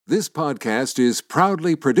This podcast is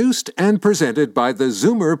proudly produced and presented by the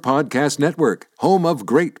Zoomer Podcast Network, home of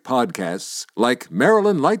great podcasts like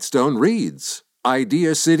Marilyn Lightstone Reads,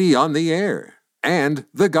 Idea City on the Air, and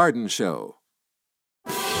The Garden Show.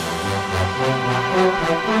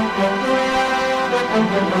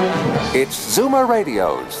 It's Zoomer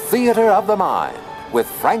Radio's Theater of the Mind with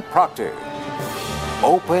Frank Proctor.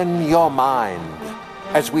 Open your mind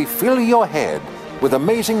as we fill your head with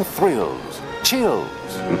amazing thrills, chills,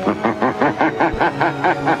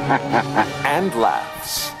 and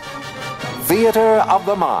laughs. Theater of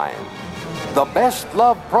the Mind. The best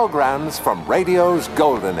love programs from radio's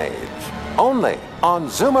golden age. Only on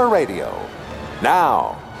Zoomer Radio.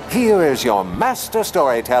 Now, here is your master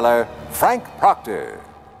storyteller, Frank Proctor.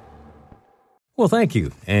 Well, thank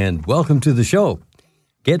you, and welcome to the show.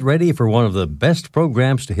 Get ready for one of the best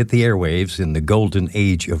programs to hit the airwaves in the golden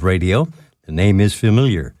age of radio. The name is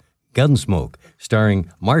familiar, Gunsmoke, starring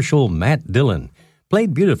Marshal Matt Dillon,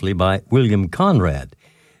 played beautifully by William Conrad.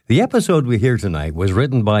 The episode we hear tonight was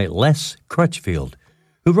written by Les Crutchfield,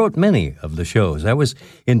 who wrote many of the shows. I was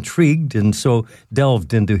intrigued and so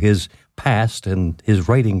delved into his past and his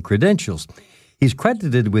writing credentials. He's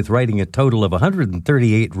credited with writing a total of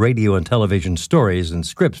 138 radio and television stories and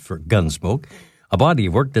scripts for Gunsmoke, a body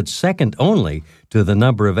of work that's second only to the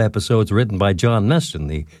number of episodes written by John Meston,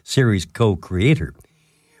 the series co-creator.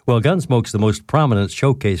 While Gunsmoke's the most prominent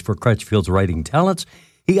showcase for Crutchfield's writing talents,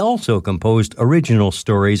 he also composed original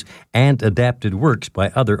stories and adapted works by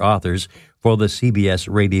other authors for the CBS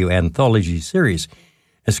radio anthology series,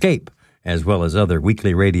 Escape, as well as other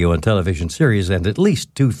weekly radio and television series and at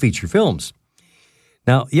least 2 feature films.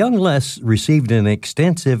 Now, young Les received an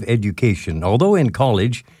extensive education, although in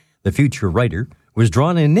college, the future writer was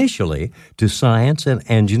drawn initially to science and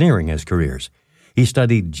engineering as careers. He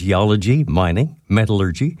studied geology, mining,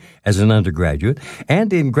 metallurgy as an undergraduate,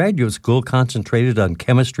 and in graduate school concentrated on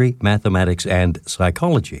chemistry, mathematics, and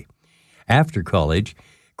psychology. After college,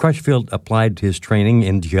 Crutchfield applied his training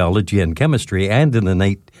in geology and chemistry and in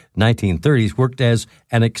the 1930s worked as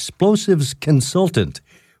an explosives consultant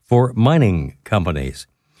for mining companies.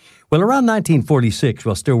 Well, around 1946,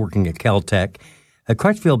 while still working at Caltech,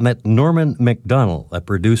 Crutchfield met Norman Macdonnell, a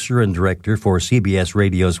producer and director for CBS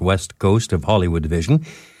Radio's West Coast of Hollywood division.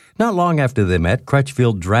 Not long after they met,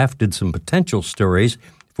 Crutchfield drafted some potential stories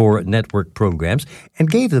for network programs and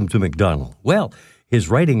gave them to Macdonnell. Well, his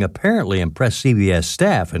writing apparently impressed CBS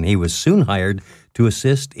staff, and he was soon hired to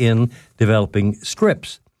assist in developing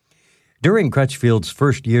scripts. During Crutchfield's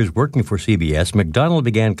first years working for CBS, Macdonnell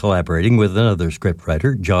began collaborating with another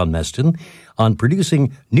scriptwriter, John Meston, on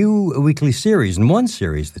producing new weekly series. And one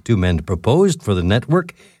series the two men proposed for the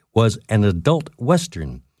network was an adult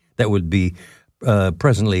Western that would be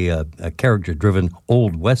presently a character-driven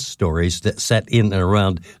Old West stories that set in and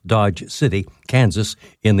around Dodge City, Kansas,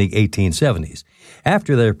 in the 1870s.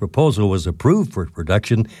 After their proposal was approved for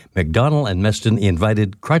production, Macdonnell and Meston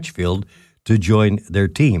invited Crutchfield to join their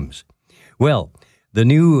teams. Well, the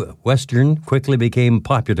new Western quickly became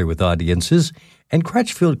popular with audiences, and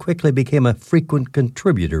Crutchfield quickly became a frequent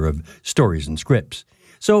contributor of stories and scripts.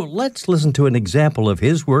 So let's listen to an example of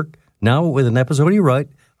his work, now with an episode he wrote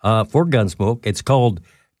for Gunsmoke. It's called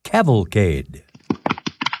Cavalcade.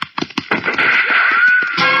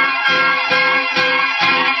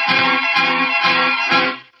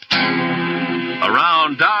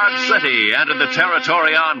 Around Dodge City and in the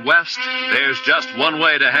territory on West, there's just one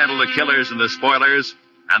way to handle the killers and the spoilers,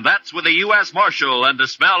 and that's with a U.S. Marshal and the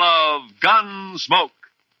smell of gun smoke.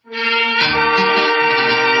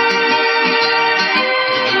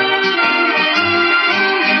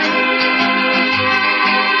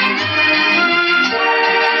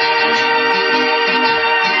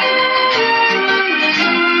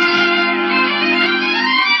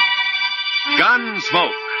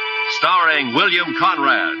 Gunsmoke, starring William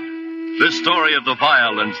Conrad. The story of the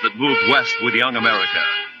violence that moved west with young America.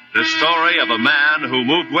 The story of a man who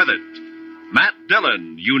moved with it. Matt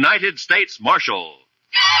Dillon, United States Marshal.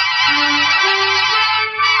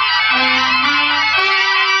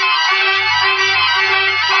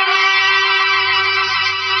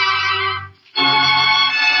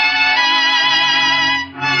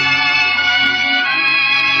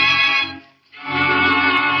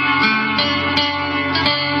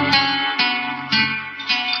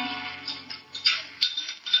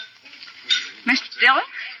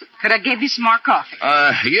 Could I give you some more coffee?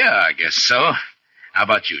 Yeah, I guess so. How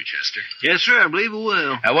about you, Chester? Yes, sir, I believe it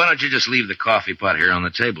will. Why don't you just leave the coffee pot here on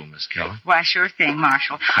the table, Miss Keller? Why, sure thing,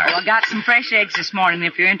 Marshal. Oh, I got some fresh eggs this morning,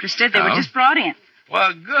 if you're interested. They were just brought in.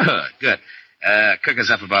 Well, good. Cook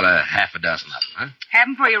us up about a half a dozen of them, huh? Have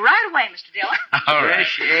them for you right away, Mr. Dillon. All right.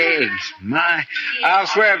 Fresh eggs. My, I'll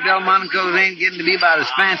swear if Delmonico's ain't getting to be about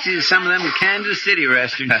as fancy as some of them Kansas City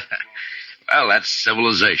restaurants. Well, that's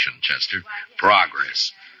civilization, Chester.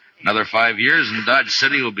 Progress. Another 5 years and Dodge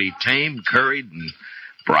City will be tamed, curried, and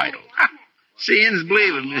bridled. Seeing's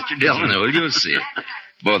believing, Mr. Dillon. Well, you'll see it.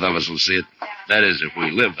 Both of us will see it. That is, if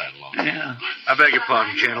we live that long. Yeah. I beg your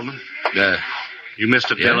pardon, gentlemen. You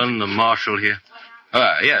Mr. Yeah? Dillon, the marshal here?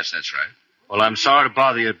 Yes, that's right. Well, I'm sorry to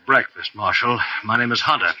bother you at breakfast, Marshal. My name is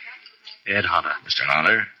Hunter. Ed Hunter. Mr.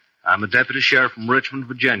 Hunter? I'm a deputy sheriff from Richmond,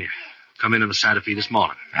 Virginia. Come in the Santa Fe this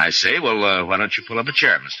morning. I see. Well, why don't you pull up a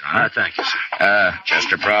chair, Mr. Hunter? Thank you, sir.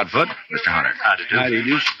 Chester Proudfoot, Mr. Hunter. How do you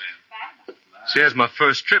do? See, as my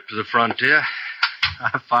first trip to the frontier,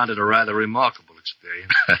 I find it a rather remarkable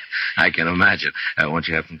experience. I can imagine. Won't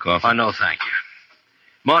you have some coffee? I know, thank you.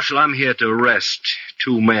 Marshal, I'm here to arrest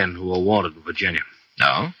 2 men who are wanted in Virginia.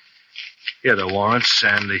 No? Here are the warrants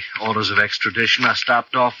and the orders of extradition. I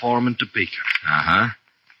stopped off for them in Topeka. Uh-huh.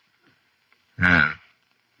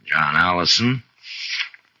 John Allison,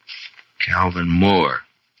 Calvin Moore.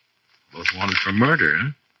 Both wanted for murder,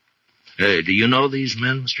 huh? Hey, do you know these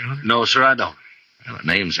men, Mr. Hunter? No, sir, I don't. Well, the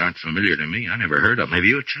names aren't familiar to me. I never heard of them. Have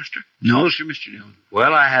you, Chester? No, sir, Mr. Dillon.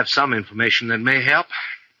 Well, I have some information that may help.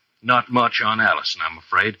 Not much on Allison, I'm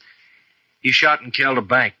afraid. He shot and killed a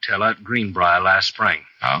bank teller at Greenbrier last spring.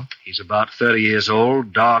 Oh? He's about 30 years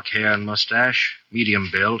old, dark hair and mustache, medium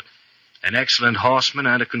build, an excellent horseman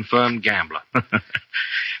and a confirmed gambler.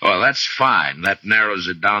 Well, that's fine. That narrows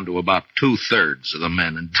it down to about 2/3 of the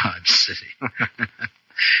men in Dodge City.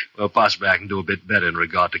 Well, possibly I can do a bit better in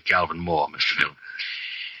regard to Calvin Moore, Mr. Dillon.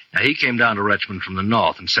 Now, he came down to Richmond from the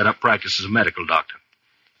north and set up practice as a medical doctor.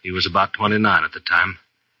 He was about 29 at the time.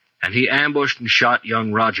 And he ambushed and shot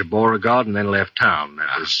young Roger Beauregard and then left town.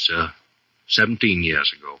 That was 17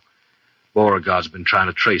 years ago. Beauregard's been trying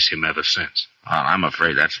to trace him ever since. Well, I'm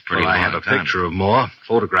afraid that's a pretty I long have a time. picture of Moore,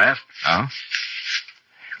 photographed. Oh?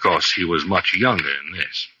 Of course, he was much younger than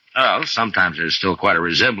this. Well, sometimes there's still quite a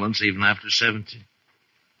resemblance, even after 17.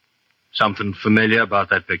 Something familiar about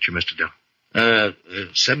that picture, Mr. Dillon?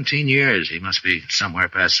 17 years. He must be somewhere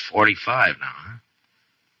past 45 now,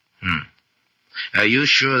 huh? Are you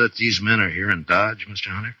sure that these men are here in Dodge, Mr.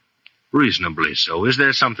 Hunter? Reasonably so. Is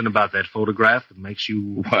there something about that photograph that makes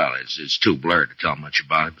you... Well, it's too blurred to tell much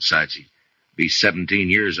about it. Besides, he'd be 17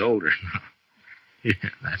 years older. Yeah,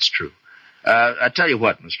 that's true. I tell you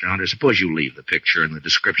what, Mr. Hunter, suppose you leave the picture and the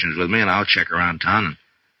descriptions with me, and I'll check around town,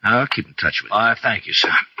 and I'll keep in touch with you. Thank you,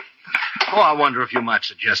 sir. Oh, I wonder if you might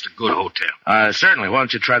suggest a good hotel. Certainly. Why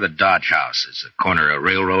don't you try the Dodge House? It's the corner of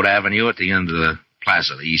Railroad Avenue at the end of the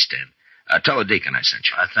plaza, the East End. Tell the deacon I sent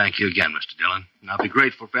you. I thank you again, Mr. Dillon. And I'll be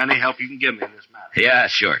grateful for any help you can give me in this matter. Yeah,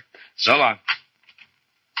 sure. So long.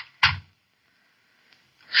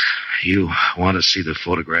 You want to see the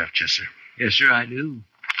photograph, Chester? Yes, sir, I do.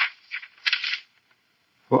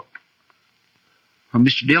 Well,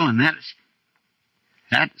 Mr. Dillon,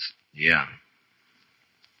 that's... Yeah.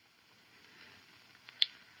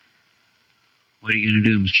 What are you going to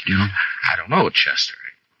do, Mr. Dillon? I don't know, Chester.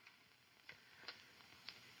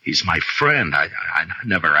 He's my friend. I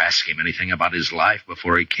never asked him anything about his life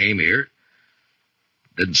before he came here.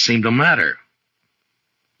 Didn't seem to matter.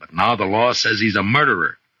 But now the law says he's a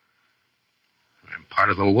murderer. I'm part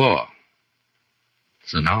of the law.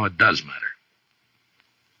 So now it does matter.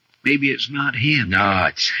 Maybe it's not him. No,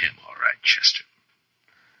 it's him, all right, Chester.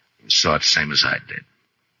 You saw it the same as I did.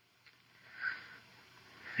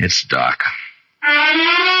 It's Doc.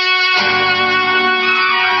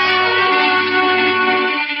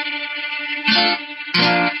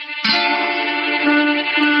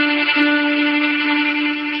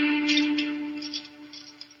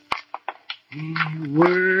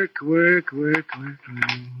 Work.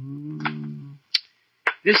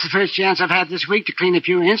 This is the first chance I've had this week to clean a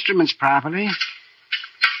few instruments properly.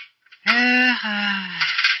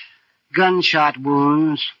 Gunshot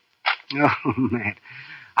wounds. Oh, Matt.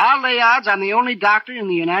 I'll lay odds I'm the only doctor in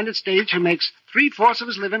the United States who makes 3/4 of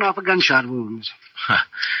his living off of gunshot wounds.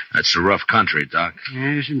 That's a rough country, Doc.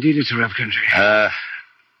 Yes, indeed, it's a rough country.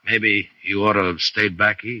 Maybe you ought to have stayed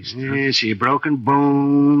back east. Huh? Yes, see, broken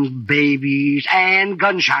bones, babies, and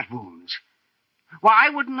gunshot wounds. Well, I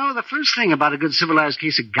wouldn't know the first thing about a good civilized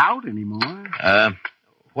case of gout anymore.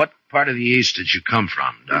 What part of the East did you come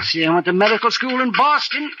from, Doc? See, I went to medical school in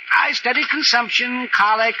Boston. I studied consumption,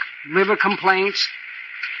 colic, liver complaints.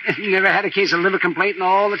 Never had a case of liver complaint in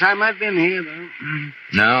all the time I've been here, though.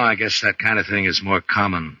 No, I guess that kind of thing is more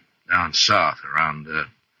common down south, around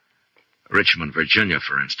Richmond, Virginia,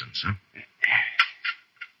 for instance, huh?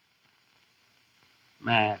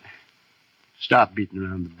 Matt, stop beating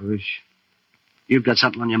around the bush. You've got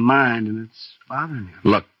something on your mind, and it's bothering you.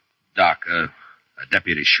 Look, Doc, a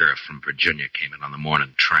deputy sheriff from Virginia came in on the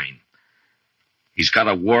morning train. He's got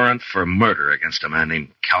a warrant for murder against a man named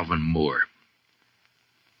Calvin Moore.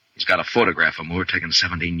 He's got a photograph of Moore taken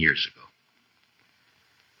 17 years ago.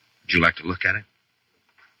 Would you like to look at it?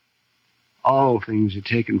 All things are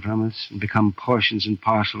taken from us and become portions and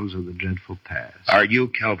parcels of the dreadful past. Are you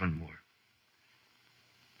Calvin Moore?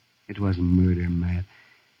 It wasn't murder, Matt.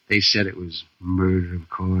 They said it was murder, of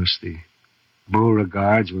course. The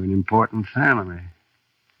Beauregards were an important family.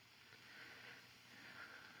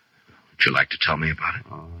 Would you like to tell me about it?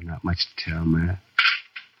 Oh, not much to tell, Matt.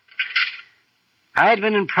 I'd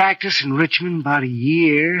been in practice in Richmond about a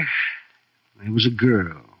year. There was a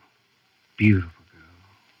girl. Beautiful girl.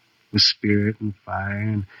 With spirit and fire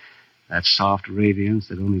and that soft radiance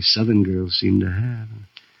that only Southern girls seem to have.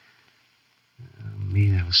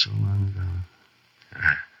 Me, that was so long ago.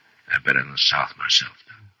 I've been in the South myself,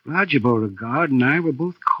 though. Roger Beauregard and I were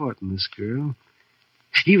both courting this girl.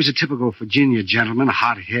 He was a typical Virginia gentleman,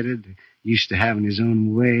 hot-headed, used to having his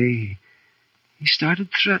own way. He started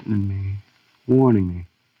threatening me, warning me.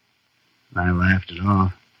 And I laughed it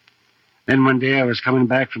off. Then one day I was coming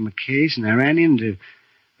back from a case, and I ran into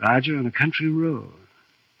Roger on a country road.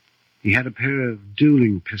 He had a pair of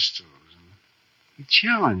dueling pistols, and he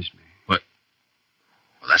challenged me. What?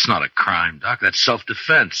 Well, that's not a crime, Doc. That's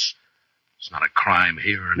self-defense. It's not a crime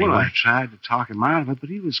here anyway. Well, I tried to talk him out of it, but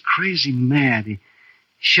he was crazy mad. He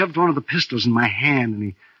shoved one of the pistols in my hand, and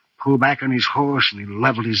he pulled back on his horse, and he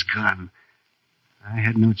leveled his gun. I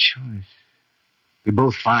had no choice. We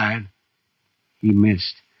both fired. He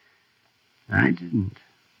missed. I didn't.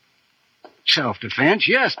 Self-defense,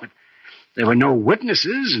 yes, but there were no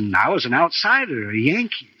witnesses, and I was an outsider, a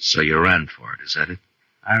Yankee. So you ran for it, is that it?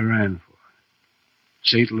 I ran for it.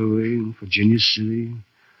 St. Louis, Virginia City,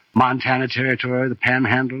 Montana Territory, the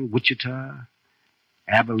Panhandle, Wichita,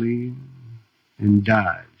 Abilene, and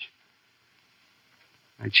Dodge.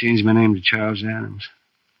 I changed my name to Charles Adams.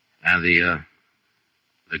 And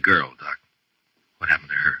the girl, Doc. What happened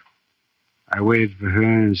to her? I waited for her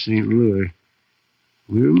in St. Louis.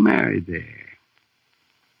 We were married there.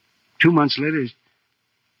 2 months later,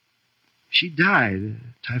 she died of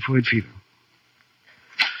typhoid fever.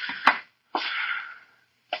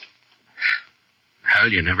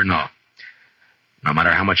 Well, you never know. No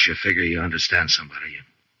matter how much you figure you understand somebody, you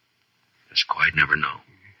just quite never know.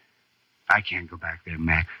 I can't go back there,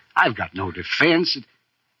 Matt. I've got no defense.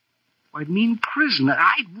 I'd mean prison.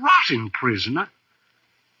 I'd rot in prison.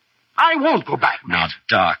 I won't go back, Matt. Now,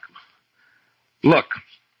 Doc, look,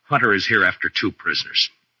 Hunter is here after 2 prisoners.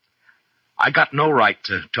 I got no right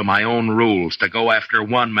to my own rules, to go after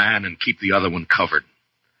one man and keep the other one covered.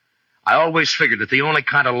 I always figured that the only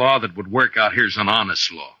kind of law that would work out here is an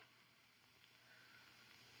honest law.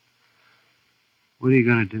 What are you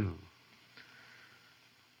going to do?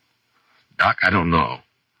 Doc, I don't know.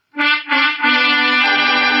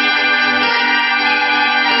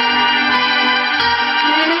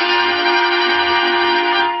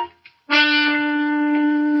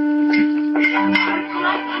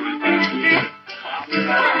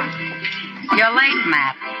 You're late,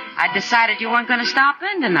 Matt. I decided you weren't going to stop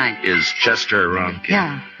in tonight. Is Chester around, Kid?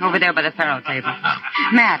 Yeah, over there by the faro table. Oh.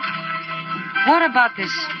 Matt, what about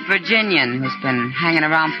this Virginian who's been hanging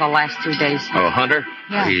around for the last 2 days? Oh, Hunter?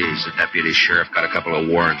 Yeah. He's a deputy sheriff, got a couple of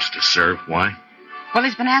warrants to serve. Why? Well,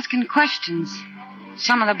 he's been asking questions.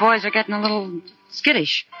 Some of the boys are getting a little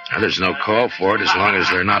skittish. Well, there's no call for it as long as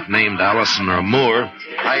they're not named Allison or Moore.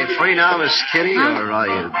 Are you free now, Miss Kitty, or are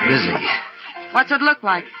you busy? What's it look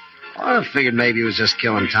like? I figured maybe he was just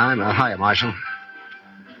killing time. Hiya, Marshal.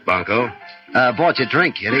 Bunko? Bought you a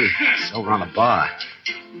drink, Kitty. It's over on the bar.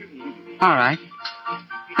 All right.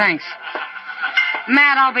 Thanks.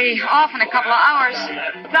 Matt, I'll be off in a couple of hours.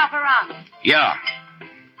 Drop around. Yeah.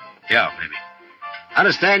 Yeah, maybe. I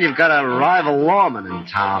understand you've got a rival lawman in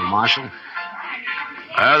town, Marshal.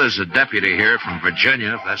 Well, there's a deputy here from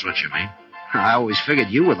Virginia, if that's what you mean. I always figured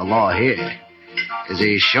you were the law here. Is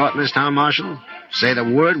he short in this town, Marshal? Say the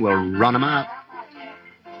word, we'll run him out.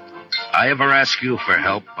 I ever ask you for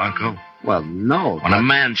help, Bunko? Well, no. When a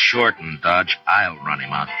man's short in Dodge, I'll run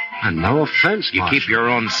him out. No offense, You Marshal. keep your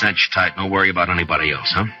own cinch tight. Don't worry about anybody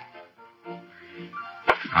else, huh?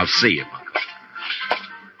 I'll see you, Bunko.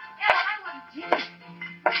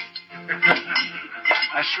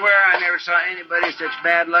 I swear I never saw anybody such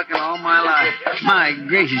bad luck in all my life. My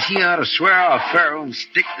gracious, he ought to swear off Pharaoh and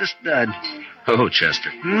stick the stud. Oh,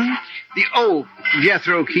 Chester. The old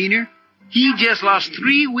Jethro Keener. He just lost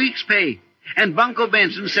 3 weeks' pay. And Bunko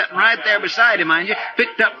Benson, sitting right there beside him, mind you,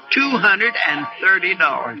 picked up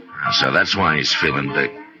 $230. So that's why he's feeling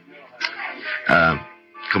big.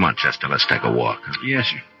 Come on, Chester, let's take a walk. Yes,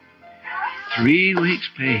 sir. 3 weeks'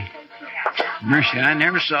 pay. Mercy, I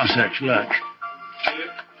never saw such luck.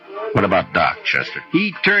 What about Doc, Chester?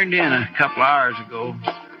 He turned in a couple hours ago.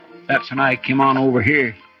 That's when I came on over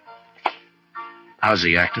here. How's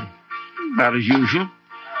he acting? About as usual.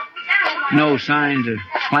 No signs of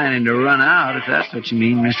planning to run out, if that's what you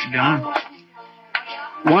mean, Mr. Dillon.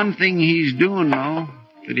 One thing he's doing, though,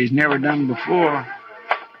 that he's never done before,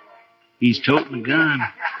 he's toting a gun.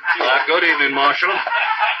 Good evening, Marshal.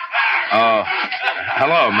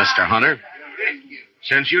 Hello, Mr. Hunter.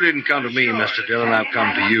 Since you didn't come to me, Mr. Dillon, I've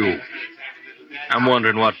come to you. I'm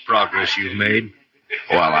wondering what progress you've made.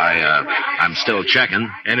 Well, I'm still checking.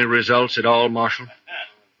 Any results at all, Marshal?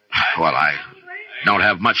 Well, I don't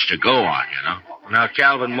have much to go on, you know. Now,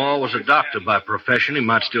 Calvin Moore was a doctor by profession. He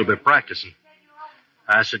might still be practicing.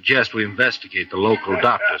 I suggest we investigate the local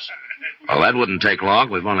doctors. Well, that wouldn't take long.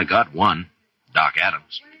 We've only got one, Doc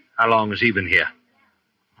Adams. How long has he been here?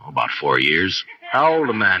 About 4 years. How old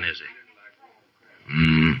a man is he?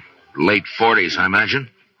 Late 40s, I imagine.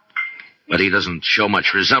 But he doesn't show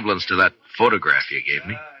much resemblance to that photograph you gave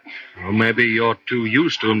me. Well, maybe you're too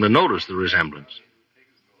used to him to notice the resemblance.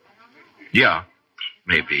 Yeah,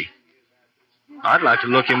 maybe. I'd like to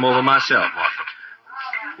look him over myself, Marshal.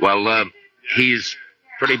 Well, he's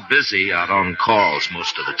pretty busy out on calls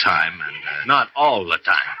most of the time, and... Not all the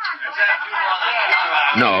time.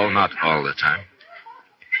 No, not all the time.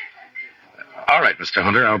 All right, Mr.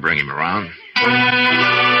 Hunter, I'll bring him around.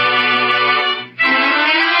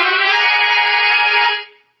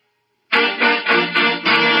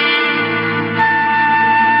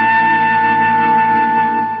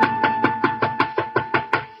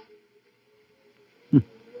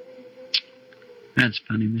 That's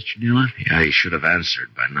funny, Mr. Dillon. Yeah, he should have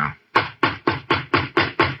answered by now.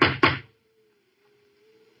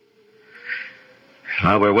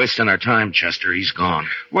 Well, we're wasting our time, Chester. He's gone.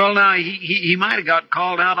 Well, now, he might have got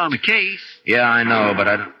called out on a case. Yeah, I know, but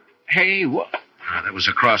I don't... Hey, what? That was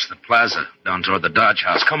across the plaza, down toward the Dodge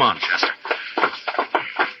House. Come on, Chester.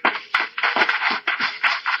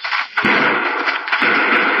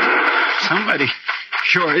 Somebody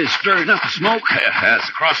sure is stirring up the smoke. Yeah, it's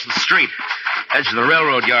across the street. Edge of the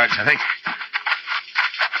railroad yards, I think.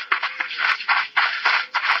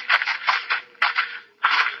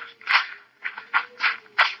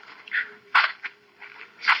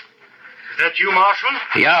 Is that you, Marshal?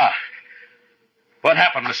 Yeah. What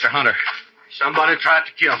happened, Mr. Hunter? Somebody tried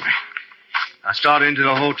to kill me. I started into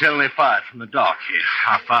the hotel and they fired from the dock here.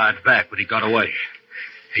 I fired back, but he got away.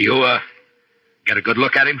 You, get a good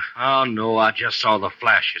look at him? Oh, no, I just saw the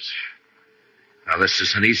flashes. Now, this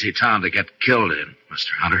is an easy town to get killed in, Mr.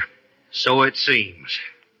 Hunter. So it seems.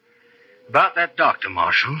 About that doctor,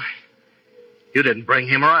 Marshal. You didn't bring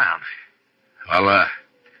him around. Well,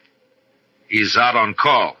 he's out on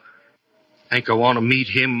call. Think I want to meet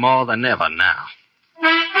him more than ever now.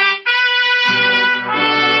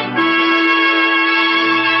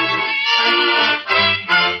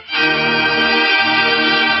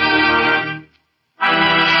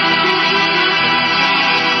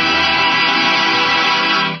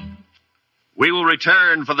 We will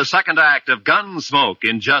return for the second act of Gunsmoke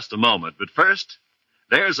in just a moment. But first,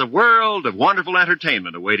 there's a world of wonderful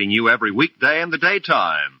entertainment awaiting you every weekday in the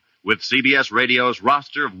daytime with CBS Radio's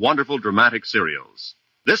roster of wonderful dramatic serials.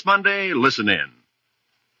 This Monday, listen in.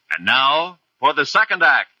 And now, for the second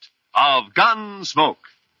act of Gunsmoke.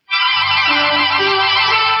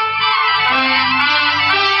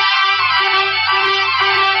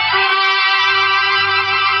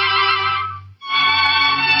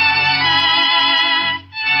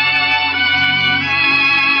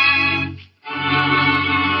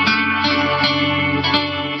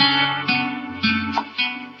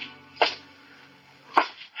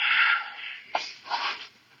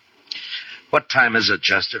 What time is it,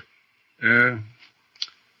 Chester?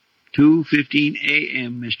 2:15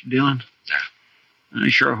 a.m., Mr. Dillon. I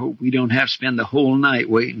sure hope we don't have to spend the whole night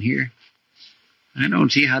waiting here. I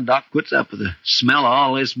don't see how Doc puts up with the smell of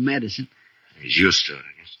all this medicine. He's used to it,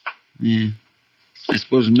 I guess. Yeah. I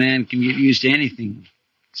suppose a man can get used to anything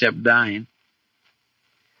except dying.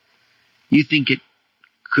 You think it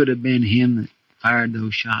could have been him that fired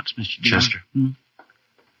those shots, Mr. Dillon? Chester?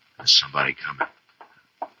 There's somebody coming.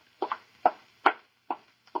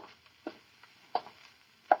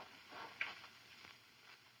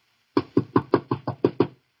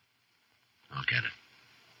 I'll get it.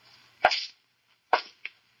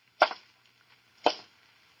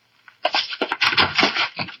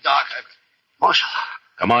 Doc, Marshal.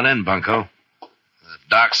 Come on in, Bunko. The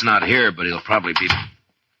doc's not here, but he'll probably be...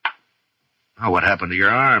 Oh, what happened to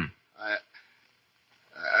your arm?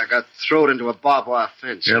 I got thrown into a barbed wire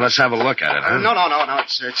fence. Here, let's have a look at it, huh? No.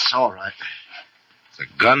 It's all right. It's a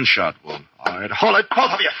gunshot wound. All right, hold it,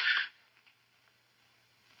 both of you.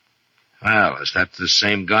 Well, is that the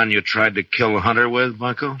same gun you tried to kill Hunter with,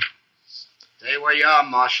 Bunko? Stay where you are,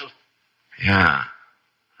 Marshal. Yeah.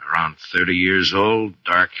 Around 30 years old,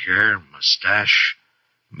 dark hair, mustache,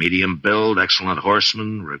 medium build, excellent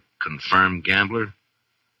horseman, confirmed gambler.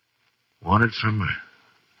 Wanted for murder.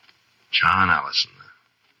 John Allison.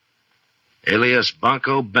 Alias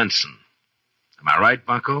Bunko Benson. Am I right,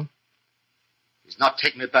 Bunko? He's not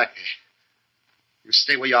taking me back there. You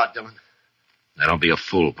stay where you are, Dillon. Now, don't be a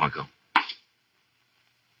fool, Bunko.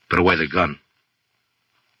 Put away the gun.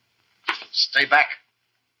 Stay back.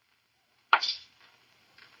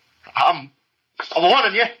 I'm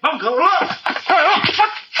warning you. Bunko, look!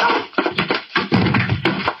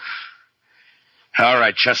 All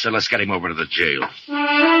right, Chester, let's get him over to the jail.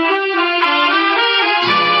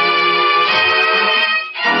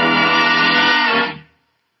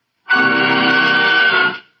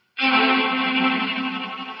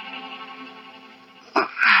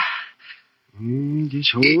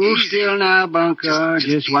 Just hold still now, Bunko.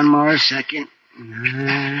 Just one more second.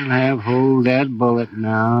 I'll have hold that bullet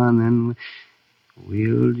now, and then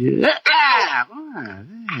we'll just...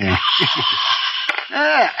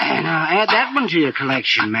 Now, add that one to your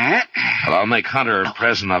collection, Matt. Well, I'll make Hunter a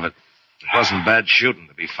present of it. It wasn't bad shooting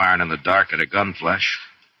to be firing in the dark at a gun flash.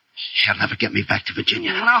 He'll never get me back to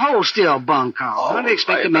Virginia. Now, hold still, Bunko. Don't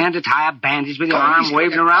expect a man to tie a bandage with your arm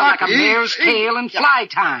waving around like a mare's tail in fly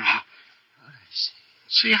time.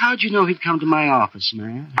 See, how'd you know he'd come to my office,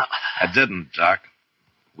 man? I didn't, Doc.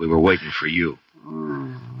 We were waiting for you.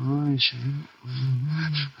 Oh, I see.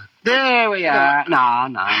 There we are.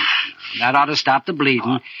 No. That ought to stop the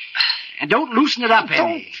bleeding. And don't loosen it up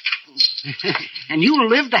any. And you'll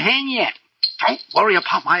live to hang yet. Don't worry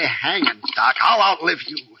about my hanging, Doc. I'll outlive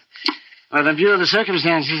you. Well, in view of the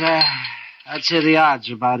circumstances, I'd say the odds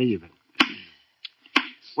are about even.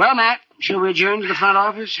 Well, Matt, shall we adjourn to the front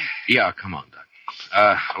office? Yeah, come on, Doc.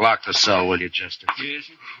 Lock the cell, will you, Chester? Yes,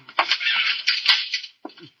 sir.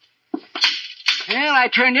 Well, I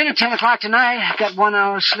turned in at 10 o'clock tonight. I got 1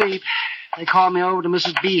 hour's sleep. They called me over to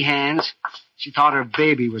Mrs. Behan's. She thought her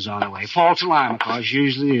baby was on the way. False alarm, of course.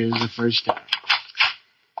 Usually is the first time.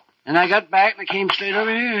 And I got back and I came straight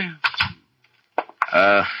over here.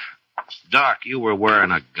 Doc, you were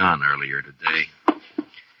wearing a gun earlier today.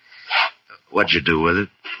 What'd you do with it?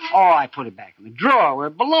 Oh, I put it back in the drawer where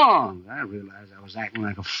it belonged. I realized I was acting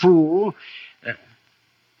like a fool.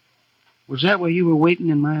 Was that where you were waiting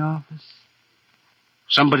in my office?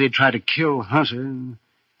 Somebody tried to kill Hunter, and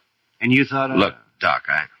you thought... Look, Doc,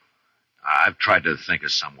 I've tried to think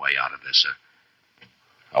of some way out of this.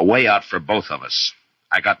 A way out for both of us.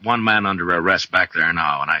 I got one man under arrest back there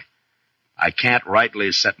now, and I can't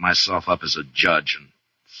rightly set myself up as a judge and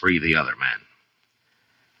free the other man.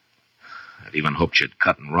 I'd even hoped you'd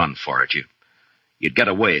cut and run for it. You'd get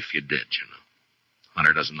away if you did, you know.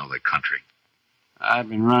 Hunter doesn't know the country. I've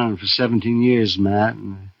been running for 17 years, Matt,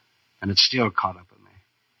 and it's still caught up with me.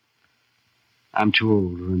 I'm too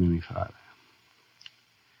old to run any farther.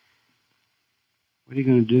 What are you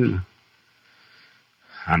going to do?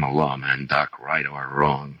 I'm a lawman, Doc, right or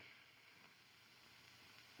wrong.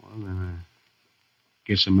 Well, then I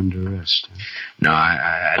guess I'm under arrest. Huh? No,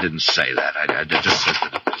 I didn't say that. I just said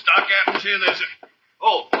that... Doc Adams here, there's a...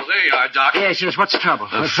 Oh, there you are, Doc. Yes, what's the trouble?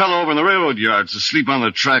 The fellow over in the railroad yard's asleep on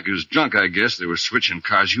the track. He was drunk, I guess. They were switching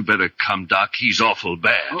cars. You better come, Doc. He's awful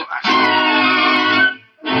bad. Oh,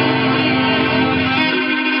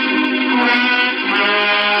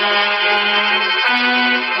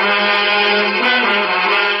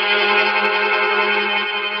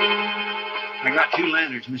 I got 2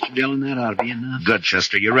 lanterns, Mr. Dillon. That ought to be enough. Good,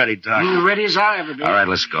 Chester. You ready, Doc? You ready as I ever be. All right,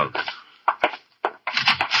 let's go.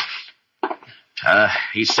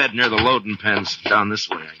 He said near the loading pens down this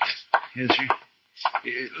way, I guess. Yes, sir.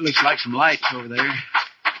 It looks like some lights over there.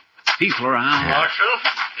 People around. Yeah. Marshal,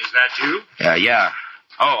 is that you? Yeah.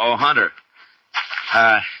 Oh, Hunter.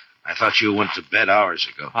 I thought you went to bed hours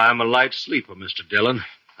ago. I'm a light sleeper, Mr. Dillon.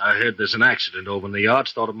 I heard there's an accident over in the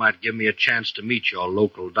yards. Thought it might give me a chance to meet your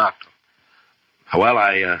local doctor. Well,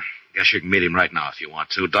 I guess you can meet him right now if you want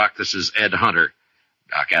to. Doc, this is Ed Hunter.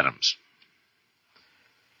 Doc Adams.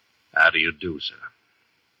 How do you do, sir?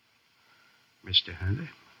 Mr. Hunter?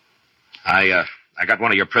 I got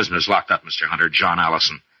one of your prisoners locked up, Mr. Hunter, John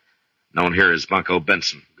Allison. Known here as Bunko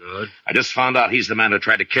Benson. Good. I just found out he's the man who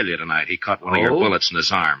tried to kill you tonight. He caught one of your bullets in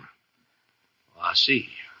his arm. I see.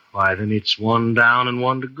 Why, then it's one down and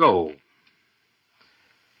one to go.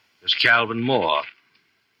 There's Calvin Moore.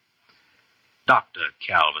 Dr.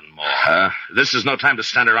 Calvin Moore. This is no time to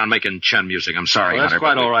stand around making chin music. I'm sorry, Well, that's Hunter.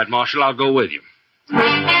 quite all right, Marshal. I'll go with you.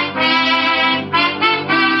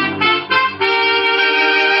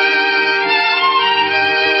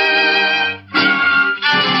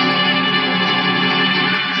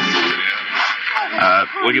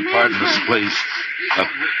 Will you pardon us, please?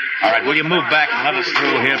 All right, will you move back and let us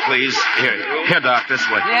through here, please? Here, Doc, this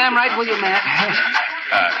way. Yeah, I'm right with you, Matt.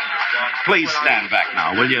 Please stand back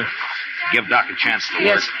now, will you? Give Doc a chance to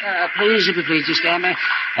Yes, work. please, if you please, just stand there.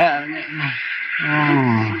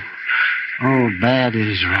 Bad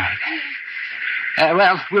is right.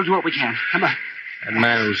 Well, we'll do what we can. Come on. That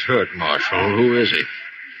man who's hurt, Marshal, who is he?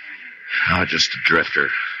 Oh, just a drifter.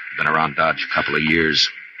 Been around Dodge a couple of years.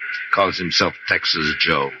 Calls himself Texas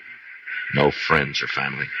Joe. No friends or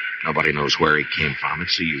family. Nobody knows where he came from.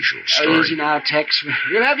 It's the usual story. Easy now, Tex.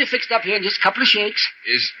 We'll have you fixed up here in just a couple of shakes.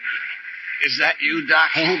 Is that you, Doc?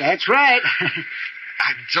 That's right.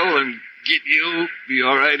 I told him, get you. Be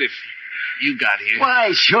all right if you got here.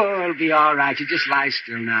 Why, sure, it'll be all right. You just lie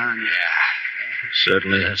still now.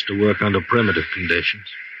 Certainly has to work under primitive conditions.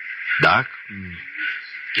 Doc?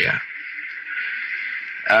 Yeah.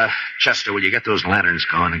 Chester, will you get those lanterns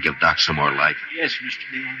going and give Doc some more light? Yes, Mr.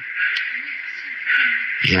 Dillon.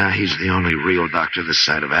 Yeah, he's the only real doctor this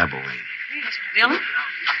side of Abilene. Mr. Dillon,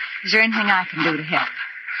 is there anything I can do to help?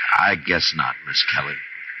 I guess not, Miss Kelly.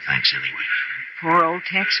 Thanks anyway. Poor old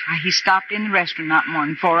Tex. Why, he stopped in the restaurant not more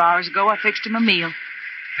than 4 hours ago. I fixed him a meal.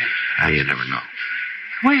 You never know.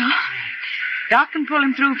 Well, Doc can pull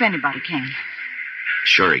him through if anybody can.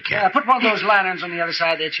 Sure he can. Put one of those lanterns on the other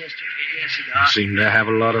side there, Chester. Yes, You seem to have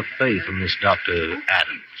a lot of faith in this Dr.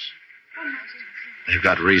 Adams. They've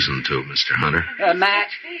got reason to, Mr. Hunter. Matt,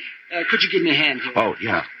 could you give me a hand here? Oh,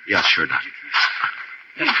 yeah. Yeah, sure, Doc.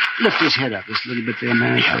 Lift his head up just a little bit there,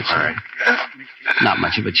 Matt. Yeah, all right. Not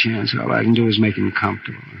much of a chance. All I can do is make him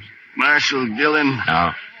comfortable. Marshal Dillon.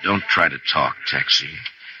 Now, don't try to talk, Texie.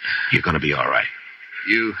 You're going to be all right.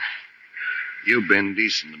 You've been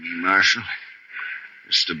decent to me, Marshal.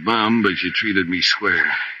 Just a bum, but you treated me square.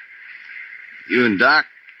 You and Doc,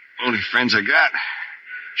 only friends I got.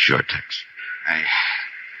 Sure, Tex. I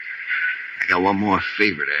got one more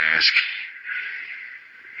favor to ask.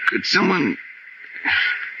 Could someone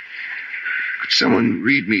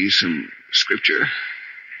read me some scripture?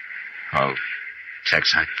 Oh,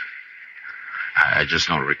 Tex, I just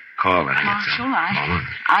don't recall any. Marshal,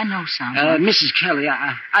 I know some. Mrs. Kelly,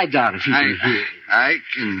 I doubt if you can hear. I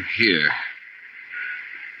can hear.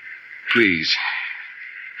 Please.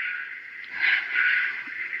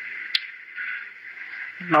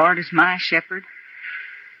 The Lord is my shepherd.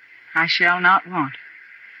 I shall not want.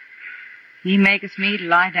 He maketh me to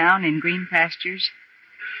lie down in green pastures.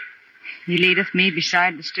 He leadeth me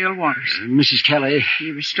beside the still waters. Mrs. Kelly.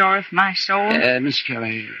 He restoreth my soul. Miss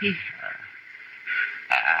Kelly.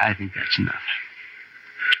 I think that's enough.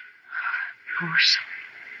 Poor soul.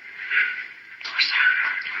 Poor soul.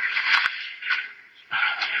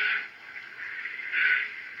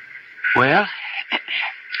 Well,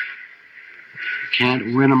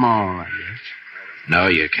 can't win them all, I guess. No,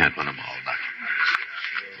 you can't win them all, Doctor.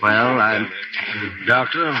 Well,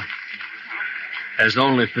 Doctor, as the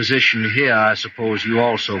only physician here, I suppose you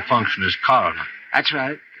also function as coroner. That's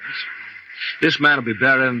right. This man will be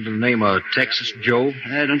buried in the name of Texas Joe.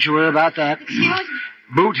 Don't you worry about that.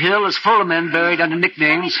 Boot Hill is full of men buried under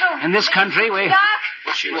nicknames. In this country, we... Doc!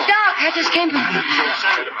 Doc, I just came from...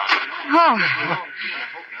 Oh.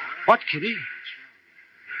 What, Kitty?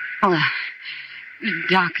 Oh,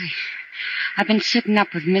 Doc, I've been sitting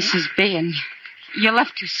up with Mrs. B, and you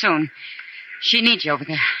left too soon. She needs you over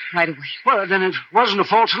there right away. Well, then it wasn't a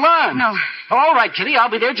false alarm. No. All right, Kitty, I'll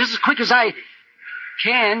be there just as quick as I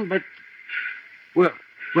can, but... Well,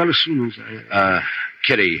 as soon as I...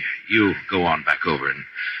 Kitty, you go on back over and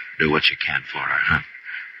do what you can for her, huh?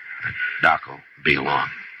 Doc will be along.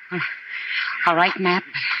 All right, Matt,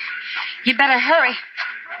 but you better hurry.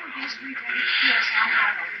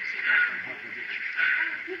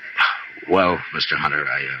 Well, Mr. Hunter,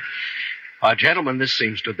 Gentlemen, this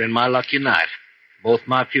seems to have been my lucky night. Both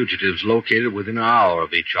my fugitives located within an hour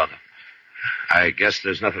of each other. I guess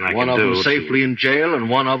there's nothing I one can do. One of them safely in jail and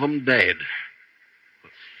one of them dead.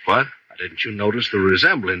 What? Didn't you notice the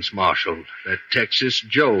resemblance, Marshal? That Texas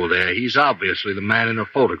Joe there, he's obviously the man in the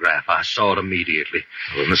photograph. I saw it immediately.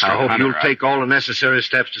 Well, Mr. I hope Hunter, you'll take all the necessary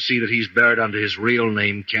steps to see that he's buried under his real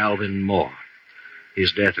name, Calvin Moore.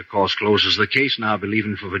 His death, of course, closes the case, and I'll be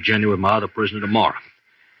leaving for Virginia with my other prisoner tomorrow.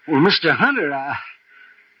 Well, Mr. Hunter,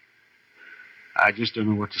 I just don't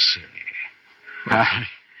know what to say.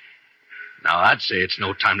 Now, I'd say it's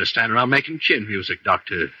no time to stand around making chin music,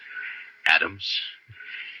 Dr. Adams.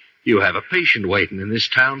 You have a patient waiting, and this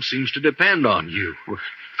town seems to depend on you.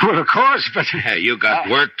 Well, of course, but... Yeah, you got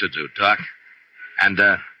work to do, Doc. And,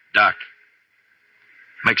 Doc,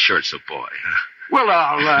 make sure it's a boy. Well,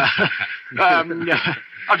 I'll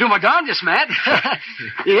do my darndest, Matt.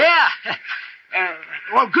 Yeah.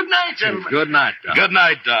 Well, good night, gentlemen. Good night, Doc. Good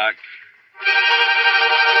night, Doc.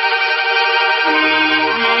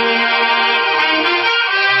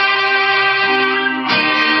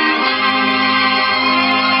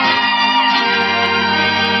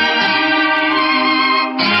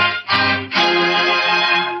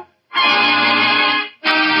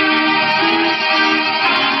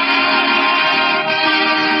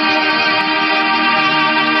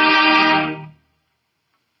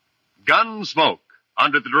 Gunsmoke,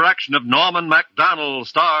 under the direction of Norman Macdonald,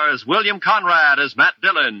 stars William Conrad as Matt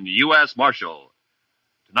Dillon, U.S. Marshal.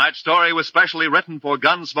 Tonight's story was specially written for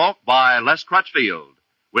Gunsmoke by Les Crutchfield,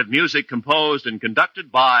 with music composed and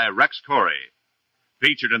conducted by Rex Corey.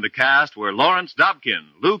 Featured in the cast were Lawrence Dobkin,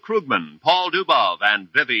 Lou Krugman, Paul Dubov,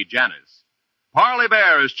 and Vivi Janis. Parley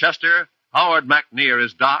Bear is Chester, Howard McNear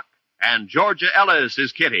is Doc, and Georgia Ellis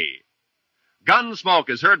is Kitty. Gunsmoke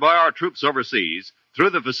is heard by our troops overseas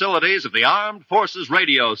through the facilities of the Armed Forces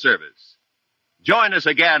Radio Service. Join us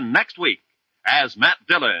again next week as Matt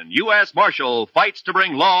Dillon, U.S. Marshal, fights to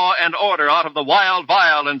bring law and order out of the wild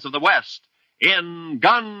violence of the West in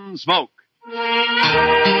Gunsmoke.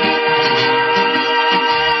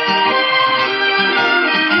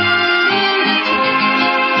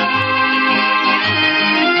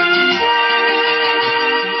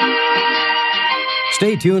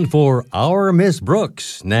 Stay tuned for Our Miss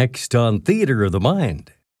Brooks, next on Theater of the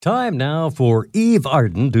Mind. Time now for Eve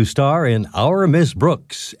Arden to star in Our Miss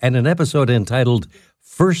Brooks and an episode entitled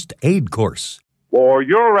First Aid Course. For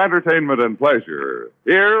your entertainment and pleasure,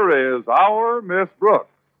 here is Our Miss Brooks,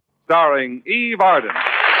 starring Eve Arden.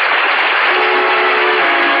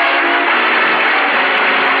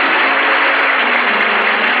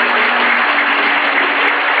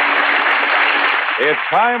 It's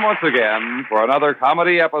time once again for another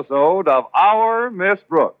comedy episode of Our Miss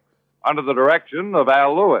Brooks, under the direction of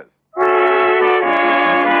Al Lewis.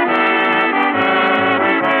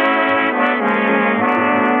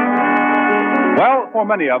 Well, for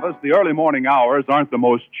many of us, the early morning hours aren't the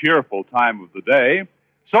most cheerful time of the day.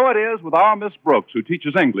 So it is with our Miss Brooks, who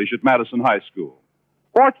teaches English at Madison High School.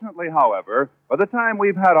 Fortunately, however, by the time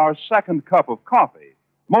we've had our second cup of coffee,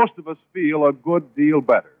 most of us feel a good deal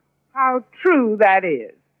better. How true that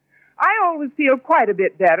is. I always feel quite a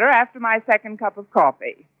bit better after my second cup of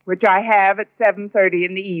coffee, which I have at 7:30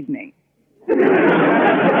 in the evening. But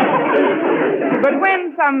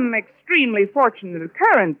when some extremely fortunate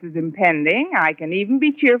occurrence is impending, I can even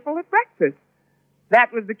be cheerful at breakfast.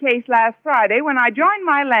 That was the case last Friday when I joined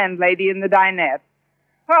my landlady in the dinette.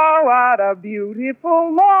 Oh, what a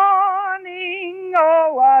beautiful morning.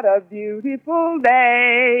 Oh, what a beautiful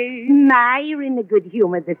day. My, you're in a good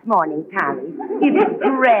humor this morning, Connie. It's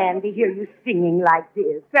grand to hear you singing like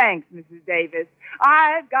this. Thanks, Mrs. Davis.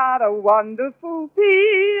 I've got a wonderful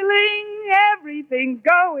feeling. Everything's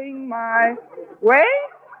going my way.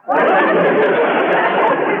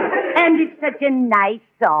 And it's such a nice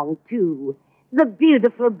song, too. The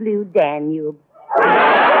Beautiful Blue Danube.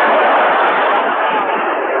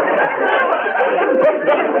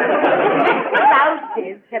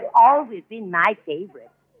 Strausses have always been my favorite.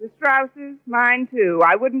 The Strausses? Mine, too.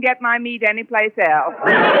 I wouldn't get my meat anyplace else.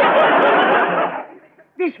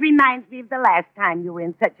 This reminds me of the last time you were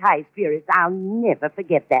in such high spirits. I'll never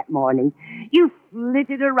forget that morning. You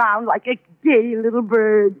flitted around like a gay little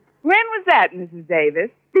bird. When was that, Mrs.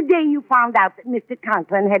 Davis? The day you found out that Mr.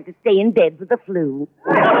 Conklin had to stay in bed with the flu.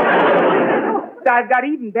 I've got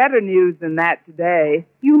even better news than that today.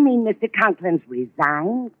 You mean Mr. Conklin's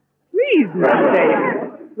resigned? Please, Mrs.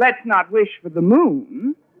 Davis, let's not wish for the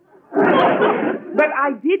moon. But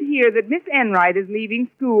I did hear that Miss Enright is leaving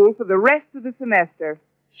school for the rest of the semester.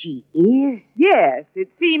 She is? Yes. It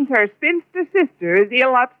seems her spinster sister is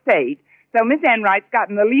ill upstate, so Miss Enright's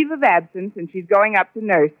gotten a leave of absence and she's going up to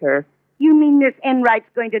nurse her. You mean Miss Enright's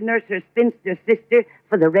going to nurse her spinster sister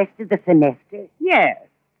for the rest of the semester? Yes.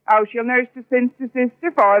 Oh, she'll nurse the spinster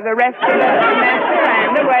sister for the rest of the semester,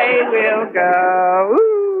 and away we'll go.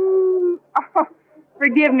 Ooh. Oh,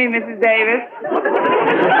 forgive me, Mrs. Davis.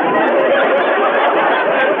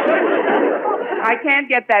 I can't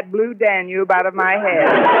get that blue Danube out of my head.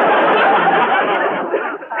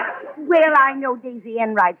 Well, I know Daisy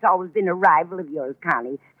Enright's always been a rival of yours,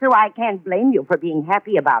 Connie, so I can't blame you for being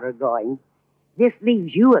happy about her going. This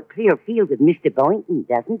leaves you a clear field with Mr. Boynton,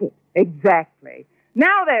 doesn't it? Exactly.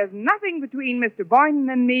 Now there's nothing between Mr. Boynton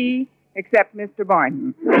and me except Mr.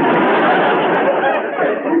 Boynton. But,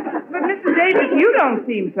 Mr. Davis, you don't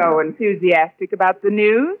seem so enthusiastic about the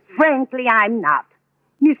news. Frankly, I'm not.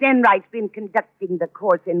 Miss Enright's been conducting the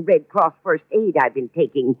course in Red Cross First Aid I've been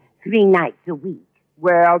taking 3 nights a week.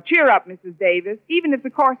 Well, cheer up, Mrs. Davis. Even if the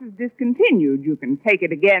course is discontinued, you can take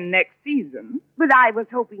it again next season. But I was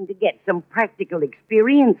hoping to get some practical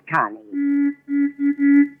experience, Connie.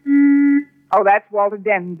 Oh, that's Walter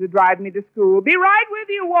Denton to drive me to school. Be right with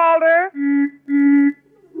you, Walter.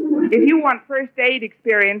 If you want first aid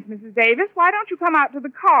experience, Mrs. Davis, why don't you come out to the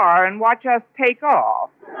car and watch us take off?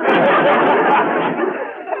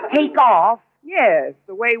 Take off? Yes,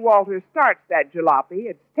 the way Walter starts that jalopy,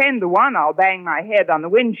 it's 10 to 1 I'll bang my head on the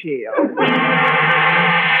windshield.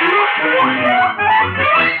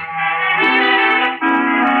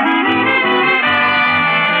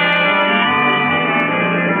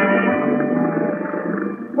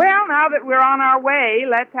 Well, now that we're on our way,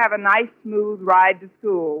 let's have a nice, smooth ride to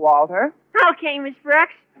school, Walter. Okay, Miss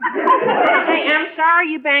Brooks. Hey, I'm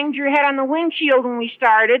sorry you banged your head on the windshield when we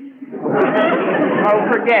started. Oh,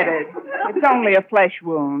 forget it. It's only a flesh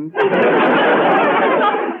wound.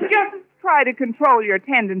 Just try to control your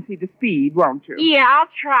tendency to speed, won't you? Yeah, I'll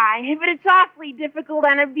try. But it's awfully difficult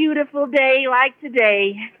on a beautiful day like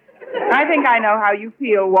today. I think I know how you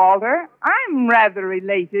feel, Walter. I'm rather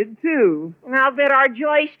elated, too. And I'll bet our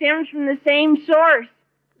joy stems from the same source.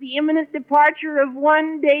 The imminent departure of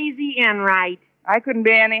one Daisy Enright. I couldn't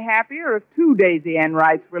be any happier if 2 Daisy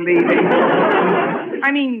Enrights were leaving.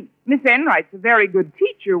 I mean, Miss Enright's a very good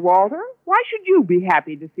teacher, Walter. Why should you be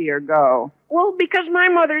happy to see her go? Well, because my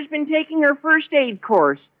mother's been taking her first aid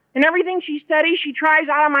course. And everything she studies, she tries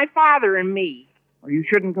out on my father and me. Well, you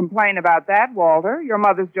shouldn't complain about that, Walter. Your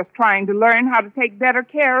mother's just trying to learn how to take better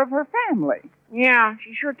care of her family. Yeah,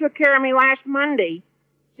 she sure took care of me last Monday.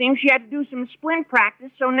 Seems she had to do some splint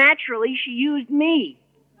practice, so naturally she used me.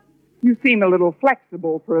 You seem a little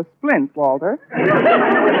flexible for a splint, Walter.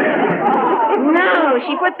 No,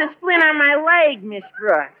 she put the splint on my leg, Miss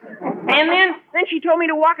Brooks. And then she told me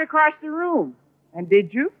to walk across the room. And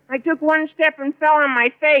did you? I took one step and fell on my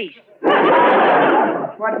face.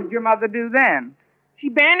 What did your mother do then? She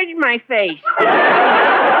bandaged my face.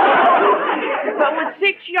 But with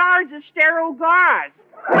 6 yards of sterile gauze.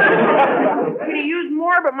 Could have used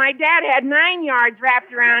more, but my dad had 9 yards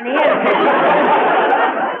wrapped around him.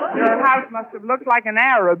 Your house must have looked like an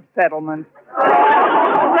Arab settlement.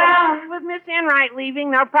 Well, with Miss Enright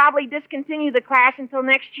leaving, they'll probably discontinue the class until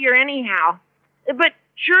next year anyhow. But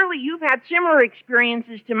surely you've had similar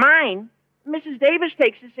experiences to mine. Mrs. Davis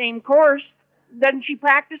takes the same course. Doesn't she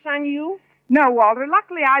practice on you? No, Walter.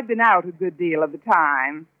 Luckily, I've been out a good deal of the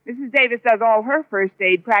time. Mrs. Davis does all her first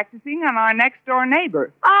aid practicing on our next-door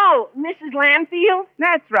neighbor. Oh, Mrs. Landfield?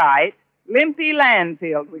 That's right. Limpy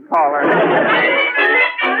Landfield, we call her.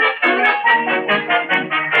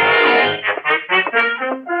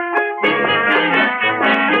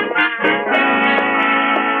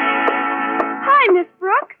 Hi, Miss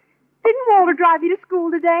Brooks. Didn't Walter drive you to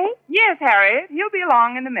school today? Yes, Harriet. He'll be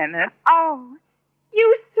along in a minute. Oh,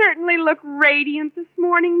 you certainly look radiant this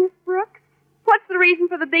morning, Miss Brooks. What's the reason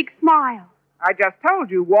for the big smile? I just told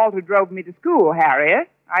you Walter drove me to school, Harriet.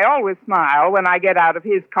 I always smile when I get out of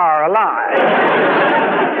his car alive.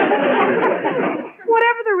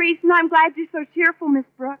 Whatever the reason, I'm glad you're so cheerful, Miss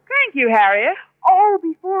Brooks. Thank you, Harriet. Oh,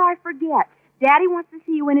 before I forget, Daddy wants to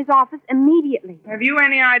see you in his office immediately. Have you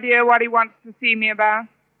any idea what he wants to see me about?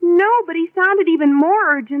 No, but he sounded even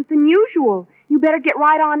more urgent than usual. You better get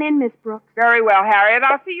right on in, Miss Brooks. Very well, Harriet.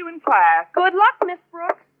 I'll see you in class. Good luck, Miss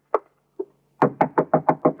Brooks.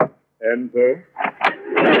 Enter.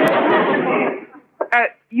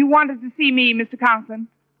 You wanted to see me, Mr. Conklin?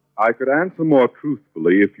 I could answer more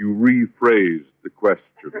truthfully if you rephrased the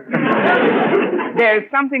question. There's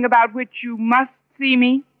something about which you must see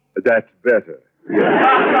me? That's better. Yes.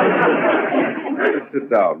 Sit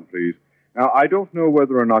down, please. Now, I don't know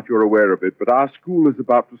whether or not you're aware of it, but our school is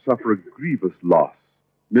about to suffer a grievous loss.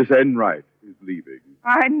 Miss Enright is leaving.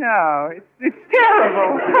 I know. It's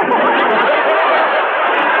terrible.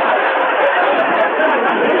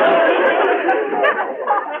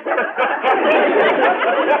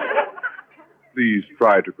 Please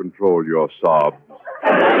try to control your sobs.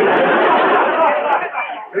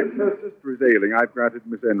 Since her sister is ailing, I've granted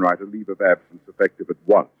Miss Enright a leave of absence effective at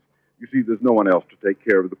once. You see, there's no one else to take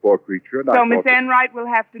care of the poor creature. And so Miss Enright will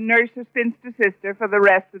have to nurse her spinster sister for the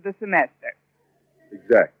rest of the semester.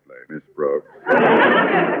 Exactly, Miss Brooks.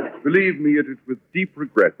 Believe me, it is with deep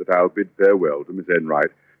regret that I'll bid farewell to Miss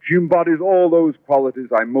Enright, She embodies all those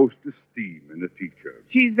qualities I most esteem in a teacher.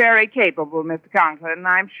 She's very capable, Mr. Conklin, and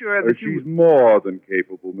I'm sure that She's more than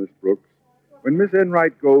capable, Miss Brooks. When Miss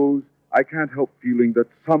Enright goes, I can't help feeling that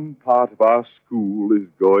some part of our school is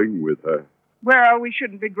going with her. Well, we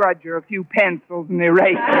shouldn't begrudge her a few pencils and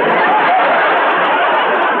erasers.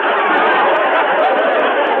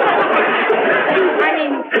 I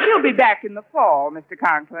mean, she'll be back in the fall, Mr.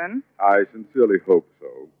 Conklin. I sincerely hope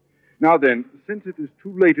so. Now then, since it is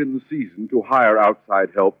too late in the season to hire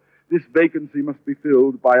outside help, this vacancy must be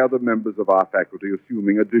filled by other members of our faculty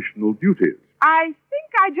assuming additional duties. I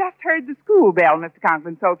think I just heard the school bell, Mr.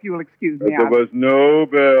 Conklin, so if you'll excuse me. There was no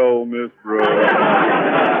bell, Miss Brooks.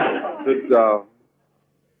 Sit down.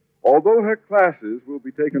 Although her classes will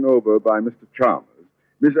be taken over by Mr. Chalmers,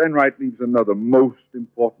 Miss Enright leaves another most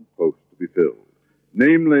important post to be filled,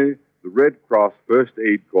 namely the Red Cross first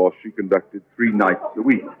aid course she conducted 3 nights a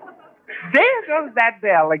week. There goes that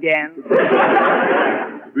bell again.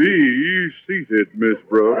 Be seated, Miss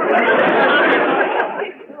Brooks.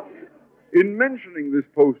 In mentioning this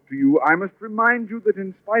post to you, I must remind you that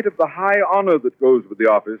in spite of the high honor that goes with the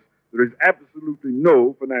office, there is absolutely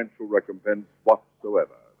no financial recompense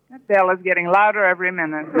whatsoever. That bell is getting louder every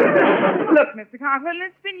minute. Look, Mr. Conklin,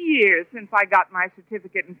 it's been years since I got my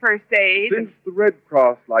certificate in first aid. Since the Red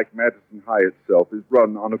Cross, like Madison High itself, is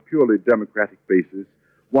run on a purely democratic basis,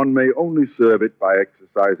 one may only serve it by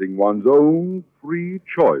exercising one's own free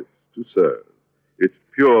choice to serve. It's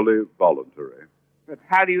purely voluntary. But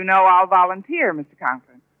how do you know I'll volunteer, Mr.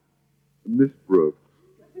 Conklin? Miss Brooks,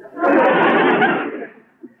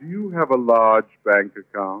 do you have a large bank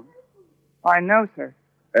account? I know, sir.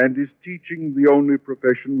 And is teaching the only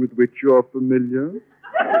profession with which you're familiar?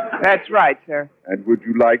 That's right, sir. And would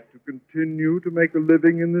you like to continue to make a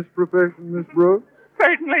living in this profession, Miss Brooks?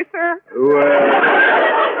 Certainly, sir.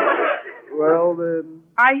 Well, then.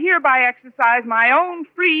 I hereby exercise my own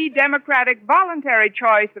free, democratic, voluntary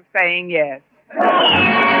choice of saying yes.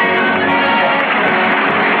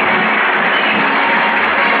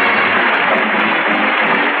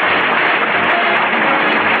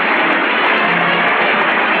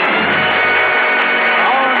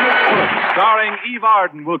 Starring Eve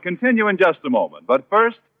Arden will continue in just a moment. But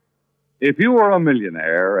first, if you were a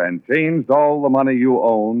millionaire and changed all the money you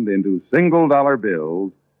owned into single-dollar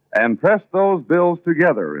bills and pressed those bills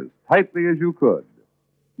together as tightly as you could,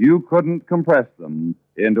 you couldn't compress them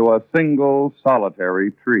into a single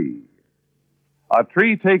solitary tree. A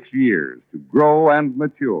tree takes years to grow and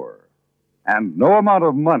mature, and no amount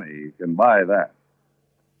of money can buy that.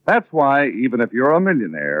 That's why, even if you're a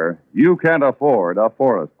millionaire, you can't afford a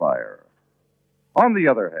forest fire. On the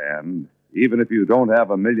other hand, even if you don't have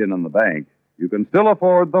 $1 million in the bank, you can still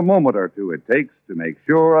afford the moment or two it takes to make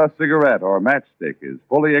sure a cigarette or matchstick is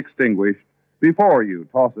fully extinguished before you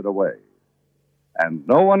toss it away. And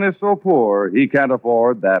no one is so poor he can't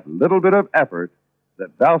afford that little bit of effort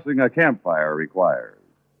that dousing a campfire requires.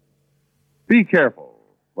 Be careful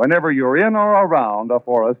whenever you're in or around a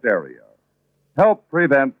forest area. Help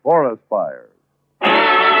prevent forest fires.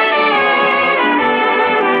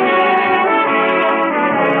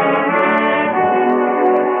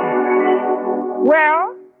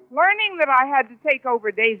 Well, learning that I had to take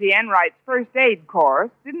over Daisy Enright's first aid course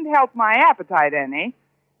didn't help my appetite any.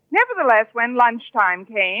 Nevertheless, when lunchtime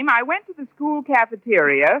came, I went to the school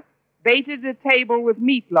cafeteria, baited a table with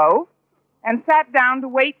meatloaf, and sat down to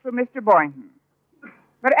wait for Mr. Boynton.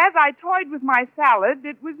 But as I toyed with my salad,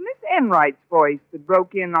 it was Miss Enright's voice that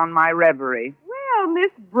broke in on my reverie. Well,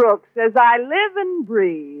 Miss Brooks, as I live and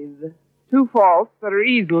breathe. 2 faults that are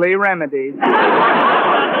easily remedied. Well,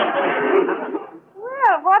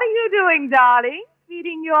 what are you doing, darling?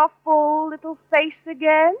 Feeding your full little face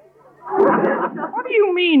again? What do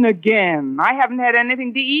you mean, again? I haven't had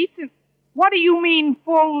anything to eat since... What do you mean,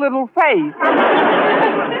 full little face?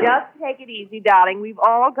 Just take it easy, darling. We've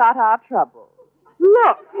all got our troubles.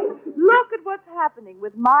 Look at what's happening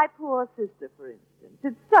with my poor sister, for instance.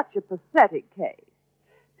 It's such a pathetic case.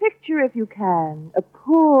 Picture, if you can, a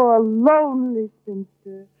poor, lonely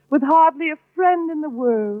spinster with hardly a friend in the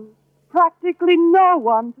world, practically no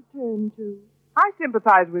one to turn to. I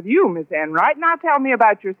sympathize with you, Miss Enright. Now tell me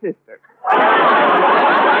about your sister. What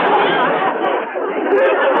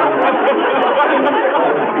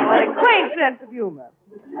a quaint sense of humor.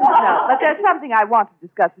 No, but there's something I want to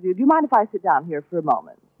discuss with you. Do you mind if I sit down here for a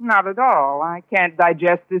moment? Not at all. I can't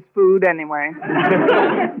digest this food anyway.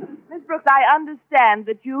 Miss Brooks, I understand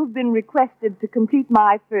that you've been requested to complete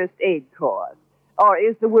my first aid course. Or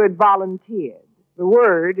is the word volunteered? The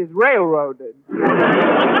word is railroaded.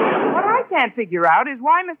 What I can't figure out is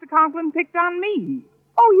why Mr. Conklin picked on me.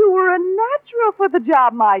 Oh, you were a natural for the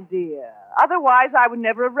job, my dear. Otherwise, I would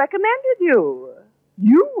never have recommended you.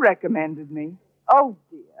 You recommended me. Oh,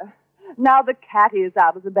 dear. Now the cat is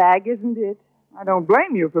out of the bag, isn't it? I don't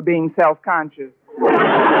blame you for being self-conscious.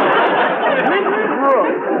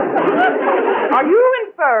 Are you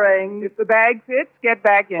inferring? If the bag fits, get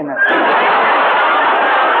back in it.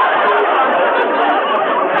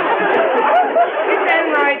 Miss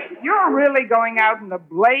Enright, you're really going out in a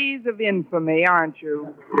blaze of infamy, aren't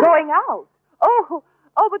you? Going out? Oh,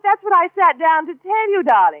 but that's what I sat down to tell you,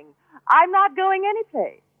 darling. I'm not going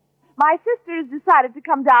anyplace. My sister has decided to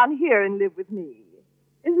come down here and live with me.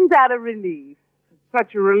 Isn't that a relief?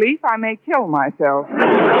 Such a relief, I may kill myself.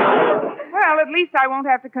 Well, at least I won't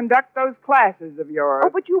have to conduct those classes of yours. Oh,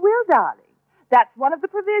 but you will, darling. That's one of the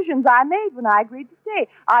provisions I made when I agreed to stay.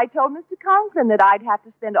 I told Mr. Conklin that I'd have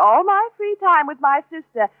to spend all my free time with my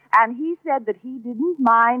sister, and he said that he didn't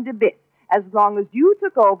mind a bit, as long as you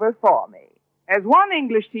took over for me. As one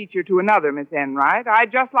English teacher to another, Miss Enright,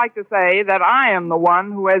 I'd just like to say that I am the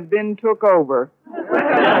one who has been took over.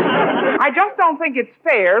 I just don't think it's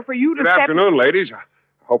fair for you to Good afternoon, ladies. I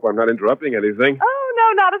hope I'm not interrupting anything. Oh,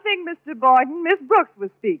 no, not a thing, Mr. Boynton. Miss Brooks was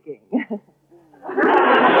speaking.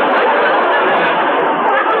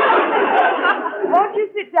 Won't you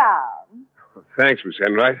sit down? Thanks, Miss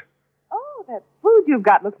Enright. Oh, that food you've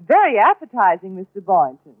got looks very appetizing, Mr.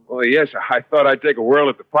 Boynton. Well, yes, I thought I'd take a whirl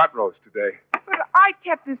at the pot roast today. But I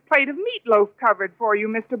kept this plate of meatloaf covered for you,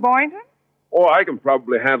 Mr. Boynton. Oh, I can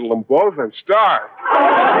probably handle them both. I'm starved.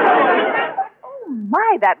 Oh,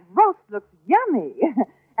 my, that roast looks yummy.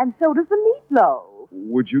 And so does the meatloaf.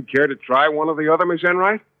 Would you care to try one or the other, Miss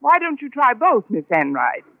Enright? Why don't you try both, Miss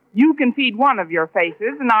Enright? You can feed one of your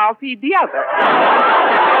faces, and I'll feed the other.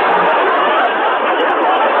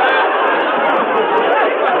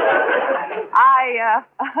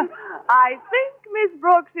 I think Miss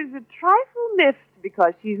Brooks is a trifle miffed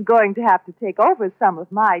because she's going to have to take over some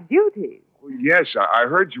of my duties. Well, yes, I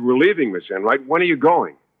heard you were leaving, Miss Enright. When are you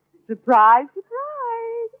going? Surprise,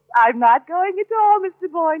 surprise. I'm not going at all, Mr.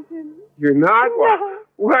 Boynton. You're not? No.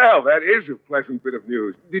 Well, that is a pleasant bit of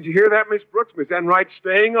news. Did you hear that, Miss Brooks? Miss Enright's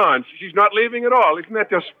staying on. She's not leaving at all. Isn't that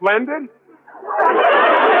just splendid?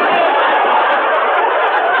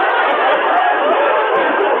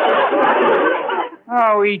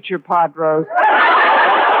 Oh, eat your pot roast.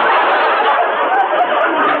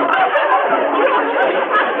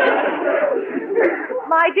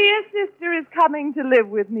 My dear sister is coming to live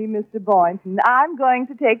with me, Mr. Boynton. I'm going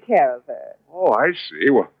to take care of her. Oh, I see.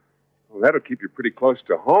 Well, that'll keep you pretty close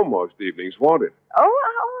to home most evenings, won't it?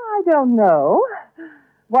 Oh, I don't know.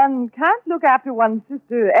 One can't look after one's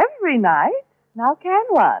sister every night. Now can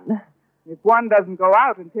one? If one doesn't go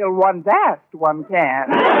out until one's asked, one can.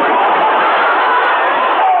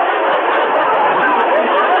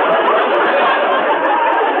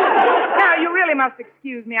 Now, you really must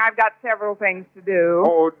excuse me. I've got several things to do.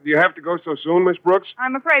 Oh, do you have to go so soon, Miss Brooks?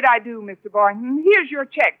 I'm afraid I do, Mr. Boynton. Here's your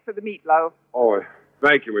check for the meatloaf. Oh,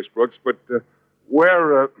 thank you, Miss Brooks. But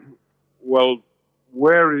where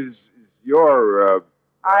is your...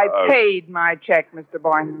 I paid my check, Mr.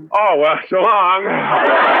 Boynton. Oh, well, so long.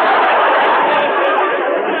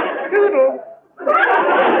 Doodle.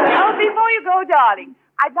 Oh, before you go, darling,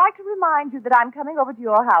 I'd like to remind you that I'm coming over to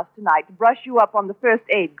your house tonight to brush you up on the first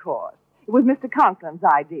aid course. It was Mr. Conklin's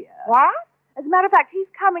idea. What? As a matter of fact, he's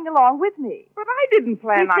coming along with me. But I didn't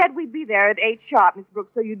plan on... He said we'd be there at 8 sharp, Miss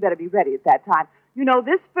Brooks, so you'd better be ready at that time. You know,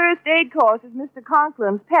 this first aid course is Mr.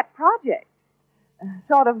 Conklin's pet project.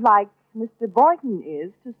 Sort of like Mr. Boynton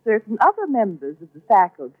is to certain other members of the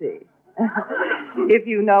faculty. If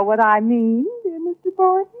you know what I mean, dear Mr.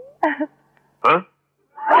 Boynton. Huh?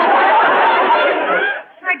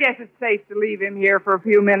 I guess it's safe to leave him here for a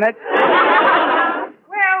few minutes.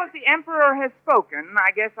 Well, if the Emperor has spoken,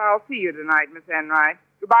 I guess I'll see you tonight, Miss Enright.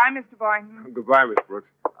 Goodbye, Mr. Boynton. Goodbye, Miss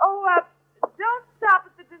Brooks. Oh, don't stop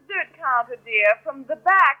at the dessert counter, dear. From the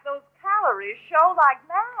back, those calories show like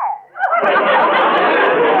mad.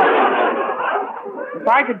 If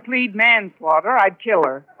I could plead manslaughter, I'd kill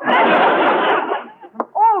her.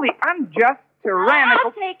 All the unjust, tyrannical...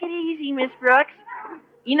 I'll take it easy, Miss Brooks.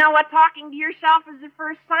 You know what talking to yourself is the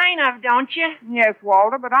first sign of, don't you? Yes,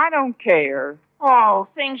 Walter, but I don't care. Oh,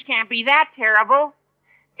 things can't be that terrible.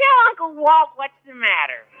 Tell Uncle Walt what's the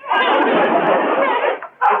matter.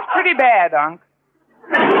 It's pretty bad, Unc.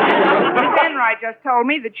 Miss Enright just told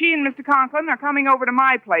me that she and Mr. Conklin are coming over to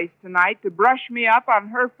my place tonight to brush me up on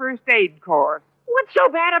her first aid course. What's so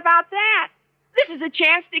bad about that? This is a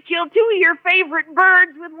chance to kill two of your favorite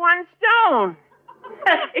birds with one stone.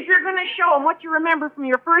 If you're going to show them what you remember from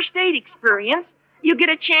your first aid experience, you get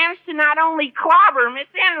a chance to not only clobber Miss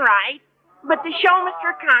Enright, but to show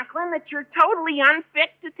Mr. Conklin that you're totally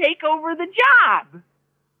unfit to take over the job.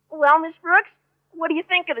 Well, Miss Brooks, what do you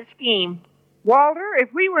think of the scheme? Walter,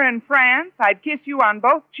 if we were in France, I'd kiss you on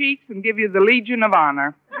both cheeks and give you the Legion of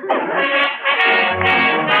Honor.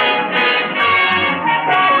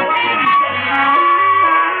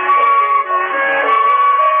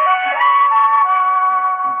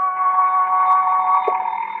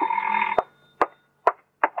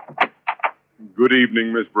 Good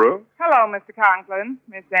evening, Miss Brooks. Hello, Mr. Conklin,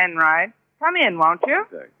 Miss Enright. Come in, won't you?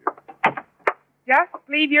 Thank you. Just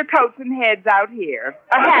leave your coats and heads out here.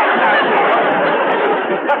 Hats out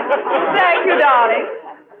here. Thank you, darling.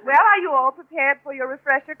 Well, are you all prepared for your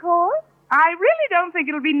refresher course? I really don't think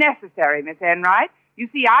it'll be necessary, Miss Enright. You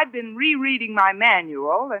see, I've been rereading my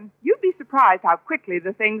manual, and you'd be surprised how quickly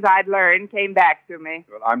the things I'd learned came back to me.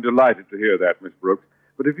 Well, I'm delighted to hear that, Miss Brooks.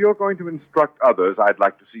 But if you're going to instruct others, I'd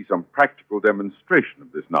like to see some practical demonstration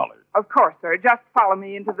of this knowledge. Of course, sir. Just follow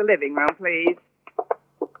me into the living room, please.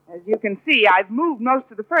 As you can see, I've moved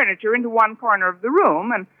most of the furniture into one corner of the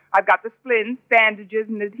room, and I've got the splints, bandages,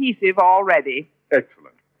 and adhesive all ready.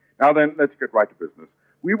 Excellent. Now then, let's get right to business.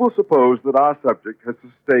 We will suppose that our subject has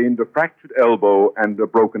sustained a fractured elbow and a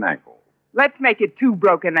broken ankle. Let's make it 2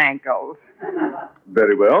 broken ankles.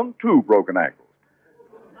 Very well, 2 broken ankles.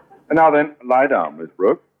 And now then, lie down, Miss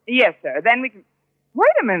Brooks. Yes, sir. Then we can...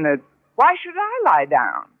 Wait a minute. Why should I lie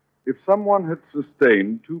down? If someone had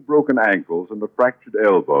sustained 2 broken ankles and a fractured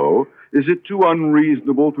elbow, is it too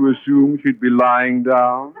unreasonable to assume she'd be lying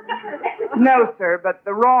down? No, sir, but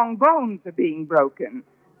the wrong bones are being broken.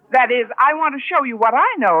 That is, I want to show you what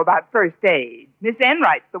I know about first aid. Miss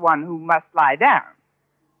Enright's the one who must lie down.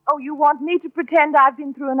 Oh, you want me to pretend I've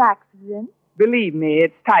been through an accident? Believe me,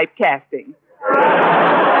 it's typecasting.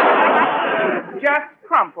 Just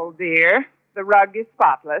crumple, dear. The rug is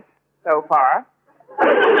spotless, so far.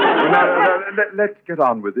 Now, let's get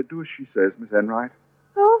on with it. Do as she says, Miss Enright.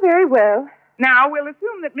 Oh, very well. Now, we'll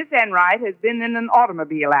assume that Miss Enright has been in an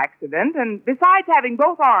automobile accident, and besides having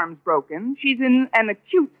both arms broken, she's in an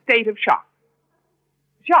acute state of shock.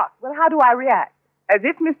 Shock? Well, how do I react? As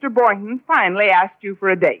if Mr. Boynton finally asked you for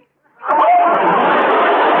a date. Now,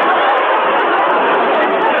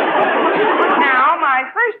 my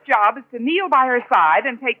first job is to kneel by her side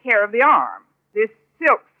and take care of the arm. This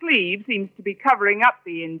silk sleeve seems to be covering up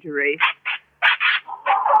the injury.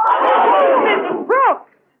 Miss Brooks,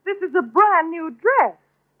 this is a brand new dress.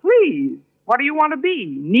 Please, what do you want to be,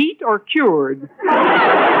 neat or cured?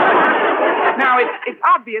 Now, it's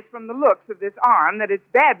obvious from the looks of this arm that it's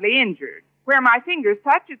badly injured. Where my fingers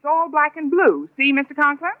touch, it's all black and blue. See, Mr.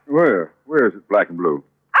 Conklin? Where? Where is it black and blue?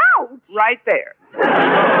 Ouch! Right there.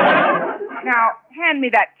 Now, hand me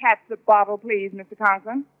that catsup bottle, please, Mr.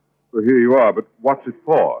 Conklin. Well, here you are, but what's it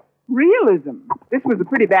for? Realism. This was a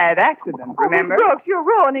pretty bad accident, remember? Oh, Brooks, you're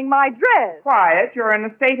ruining my dress. Quiet, you're in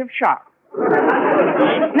a state of shock.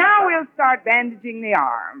 Now we'll start bandaging the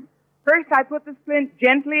arm. First, I put the splint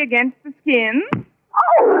gently against the skin.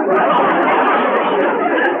 Oh!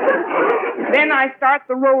 Then I start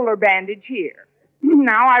the roller bandage here.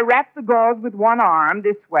 Now I wrap the gauze with one arm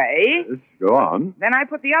this way. Yes, go on. Then I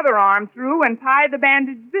put the other arm through and tie the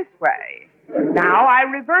bandage this way. Now I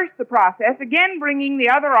reverse the process, again bringing the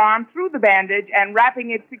other arm through the bandage and wrapping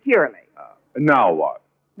it securely. And now what?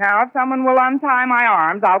 Now, if someone will untie my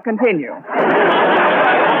arms, I'll continue.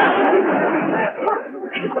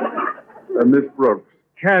 Miss Brooks,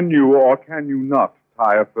 can you or can you not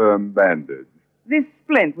tie a firm bandage? This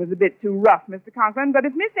splint was a bit too rough, Mr. Conklin, but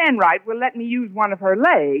if Miss Enright will let me use one of her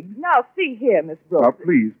legs... Now, see here, Miss Brooks. Now,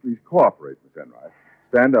 please cooperate, Miss Enright.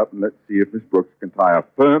 Stand up and let's see if Miss Brooks can tie a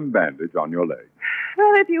firm bandage on your leg.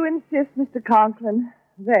 Well, if you insist, Mr. Conklin.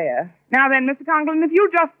 There. Now then, Mr. Conklin, if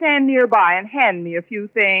you'll just stand nearby and hand me a few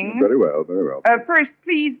things. Very well, very well. First,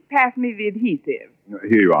 please pass me the adhesive.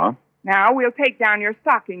 Here you are. Now, we'll take down your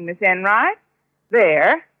stocking, Miss Enright.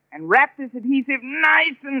 There. And wrap this adhesive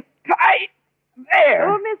nice and tight. There.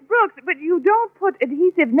 Oh, Miss Brooks, but you don't put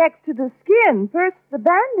adhesive next to the skin. First, the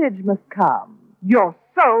bandage must come. You're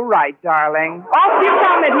so right, darling. Off you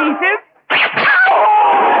come, adhesive.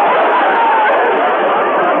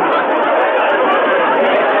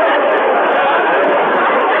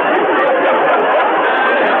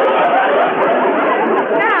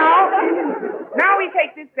 Now we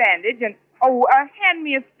take this bandage and... Oh, hand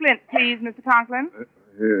me a splint, please, Mr. Conklin.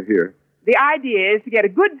 Here. The idea is to get a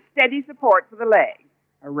good, steady support for the leg.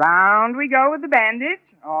 Around we go with the bandage,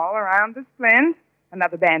 all around the splint.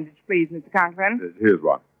 Another bandage, please, Mr. Conklin. Here's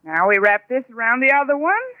one. Now we wrap this around the other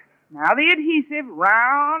one. Now the adhesive,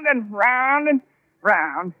 round and round and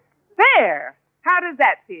round. There! How does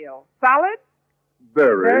that feel? Solid?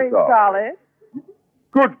 Very solid. solid.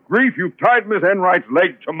 Good grief, you've tied Miss Enright's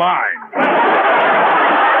leg to mine. Oh,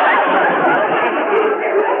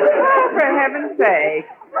 for heaven's sake.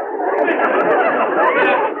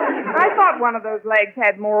 I thought one of those legs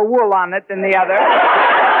had more wool on it than the other.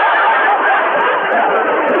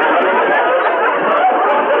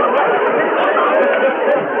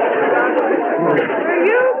 Will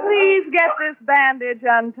you please get this bandage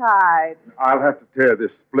untied? I'll have to tear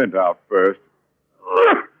this splint out first.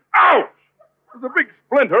 Ouch! There's a big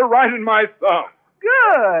splinter right in my thumb.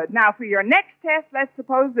 Good. Now, for your next test, let's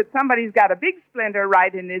suppose that somebody's got a big splinter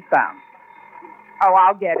right in his thumb. Oh,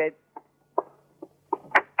 I'll get it.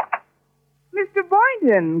 Mr.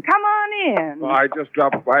 Boynton, come on in. I just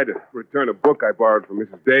dropped by to return a book I borrowed from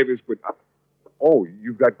Mrs. Davis, but... Oh,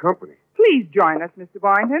 you've got company. Please join us, Mr.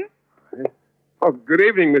 Boynton. Oh, good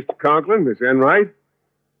evening, Mr. Conklin, Miss Enright.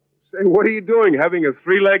 Say, what are you doing, having a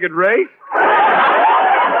three-legged race?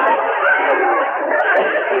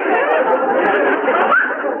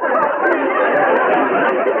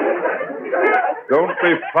 Don't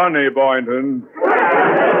be funny, Boynton.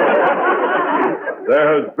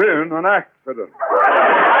 There has been an accident.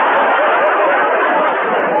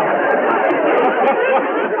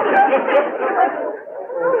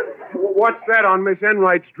 What's that on Miss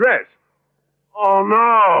Enright's dress? Oh,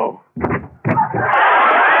 no.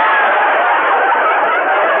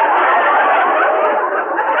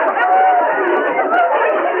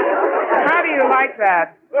 How do you like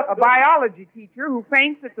that? A biology teacher who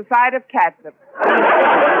faints at the sight of catsup.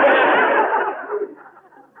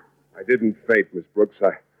 I didn't faint, Miss Brooks.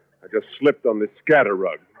 I just slipped on this scatter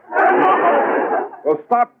rug. Well,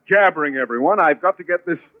 stop jabbering, everyone. I've got to get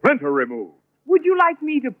this splinter removed. Would you like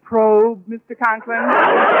me to probe, Mr. Conklin?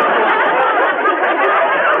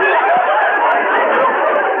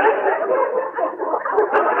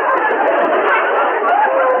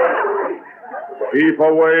 Keep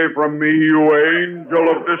away from me, you angel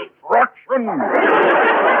of destruction.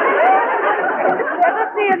 Never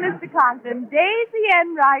fear, Mr. Conklin. Daisy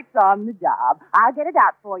Enright's on the job. I'll get it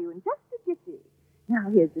out for you in just a jiffy. Now,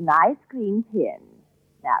 here's an ice cream tin.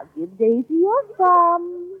 Now, give Daisy your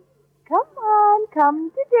thumb. Come on,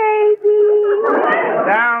 come to Daisy.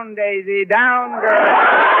 Down, Daisy, down, girl.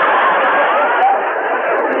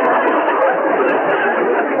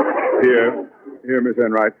 Here, Miss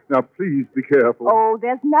Enright. Now, please be careful. Oh,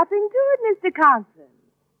 there's nothing to it, Mr. Conklin.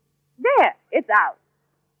 There, it's out.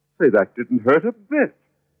 Say, that didn't hurt a bit.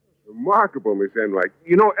 Remarkable, Miss Enright.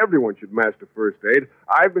 You know, everyone should master first aid.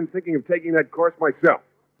 I've been thinking of taking that course myself.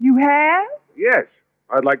 You have? Yes.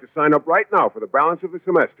 I'd like to sign up right now for the balance of the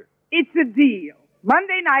semester. It's a deal.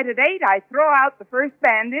 Monday night at 8, I throw out the first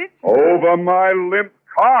bandage. Over my limp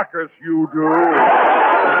carcass, you do.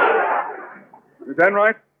 Miss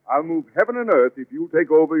Enright, I'll move heaven and earth if you take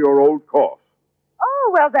over your old course.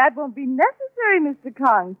 Oh, well, that won't be necessary, Mr.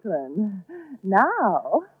 Conklin.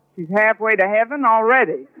 Now. She's halfway to heaven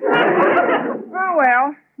already. Oh,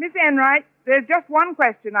 well, Miss Enright, there's just one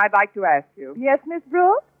question I'd like to ask you. Yes, Miss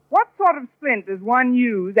Brooks? What sort of splint does one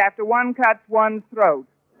use after one cuts one's throat?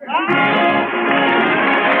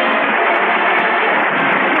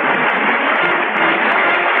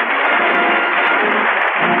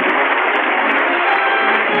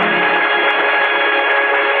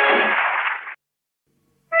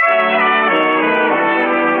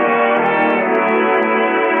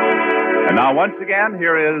 And now, once again,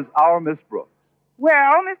 here is our Miss Brooks.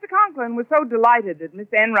 Well, Mr. Conklin was so delighted at Miss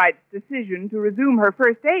Enright's decision to resume her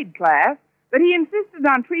first aid class that he insisted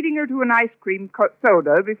on treating her to an ice cream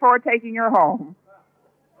soda before taking her home.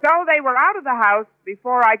 So they were out of the house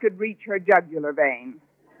before I could reach her jugular vein.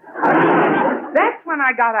 That's when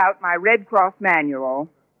I got out my Red Cross manual.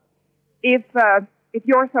 If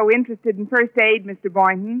you're so interested in first aid, Mr.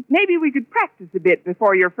 Boynton, maybe we could practice a bit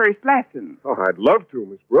before your first lesson. Oh, I'd love to,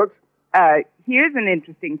 Miss Brooks. Here's an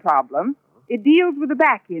interesting problem. It deals with a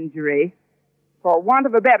back injury. For want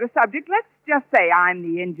of a better subject, let's just say I'm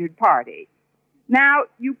the injured party. Now,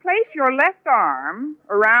 you place your left arm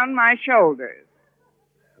around my shoulders.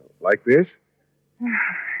 Like this?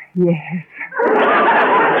 Yes.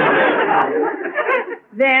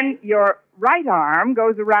 Then your right arm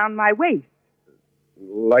goes around my waist.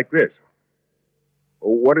 Like this.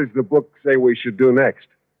 What does the book say we should do next?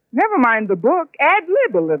 Never mind the book.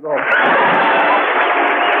 Ad-lib a little.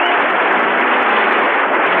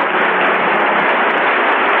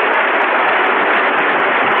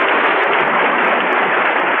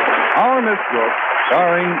 Our Miss Brooks,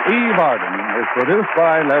 starring Eve Arden, is produced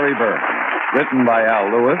by Larry Byrne. Written by Al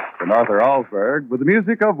Lewis and Arthur Alsberg with the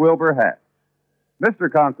music of Wilbur Hatch.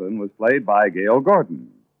 Mr. Conklin was played by Gail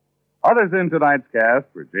Gordon. Others in tonight's cast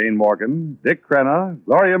were Jane Morgan, Dick Crenna,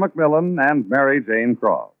 Gloria McMillan, and Mary Jane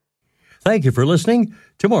Croft. Thank you for listening.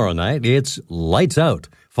 Tomorrow night, it's Lights Out,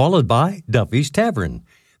 followed by Duffy's Tavern.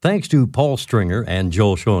 Thanks to Paul Stringer and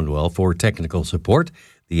Joel Schoenwell for technical support.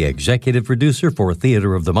 The executive producer for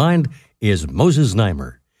Theater of the Mind is Moses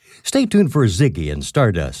Neimer. Stay tuned for Ziggy and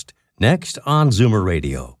Stardust, next on Zoomer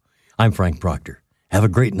Radio. I'm Frank Proctor. Have a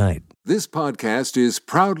great night. This podcast is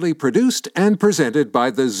proudly produced and presented by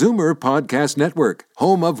the Zoomer Podcast Network,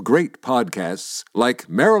 home of great podcasts like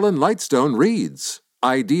Marilyn Lightstone Reads,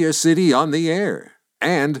 Idea City on the Air,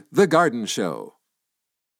 and The Garden Show.